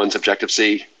can take one's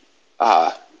Objective-C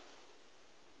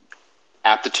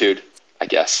aptitude, I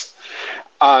guess.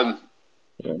 COBOL.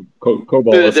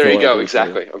 There you go.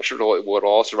 Exactly. I'm sure it'll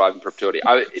all survive in perpetuity.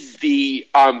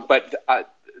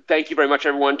 Thank you very much,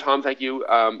 everyone. Tom, thank you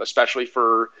especially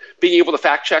for being able to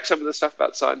fact check some of the stuff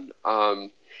about Sun.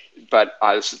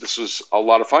 This was a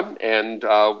lot of fun, and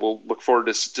we'll look forward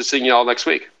to seeing you all next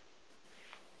week.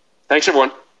 Thanks,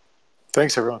 everyone.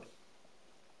 Thanks, everyone.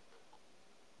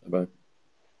 Bye.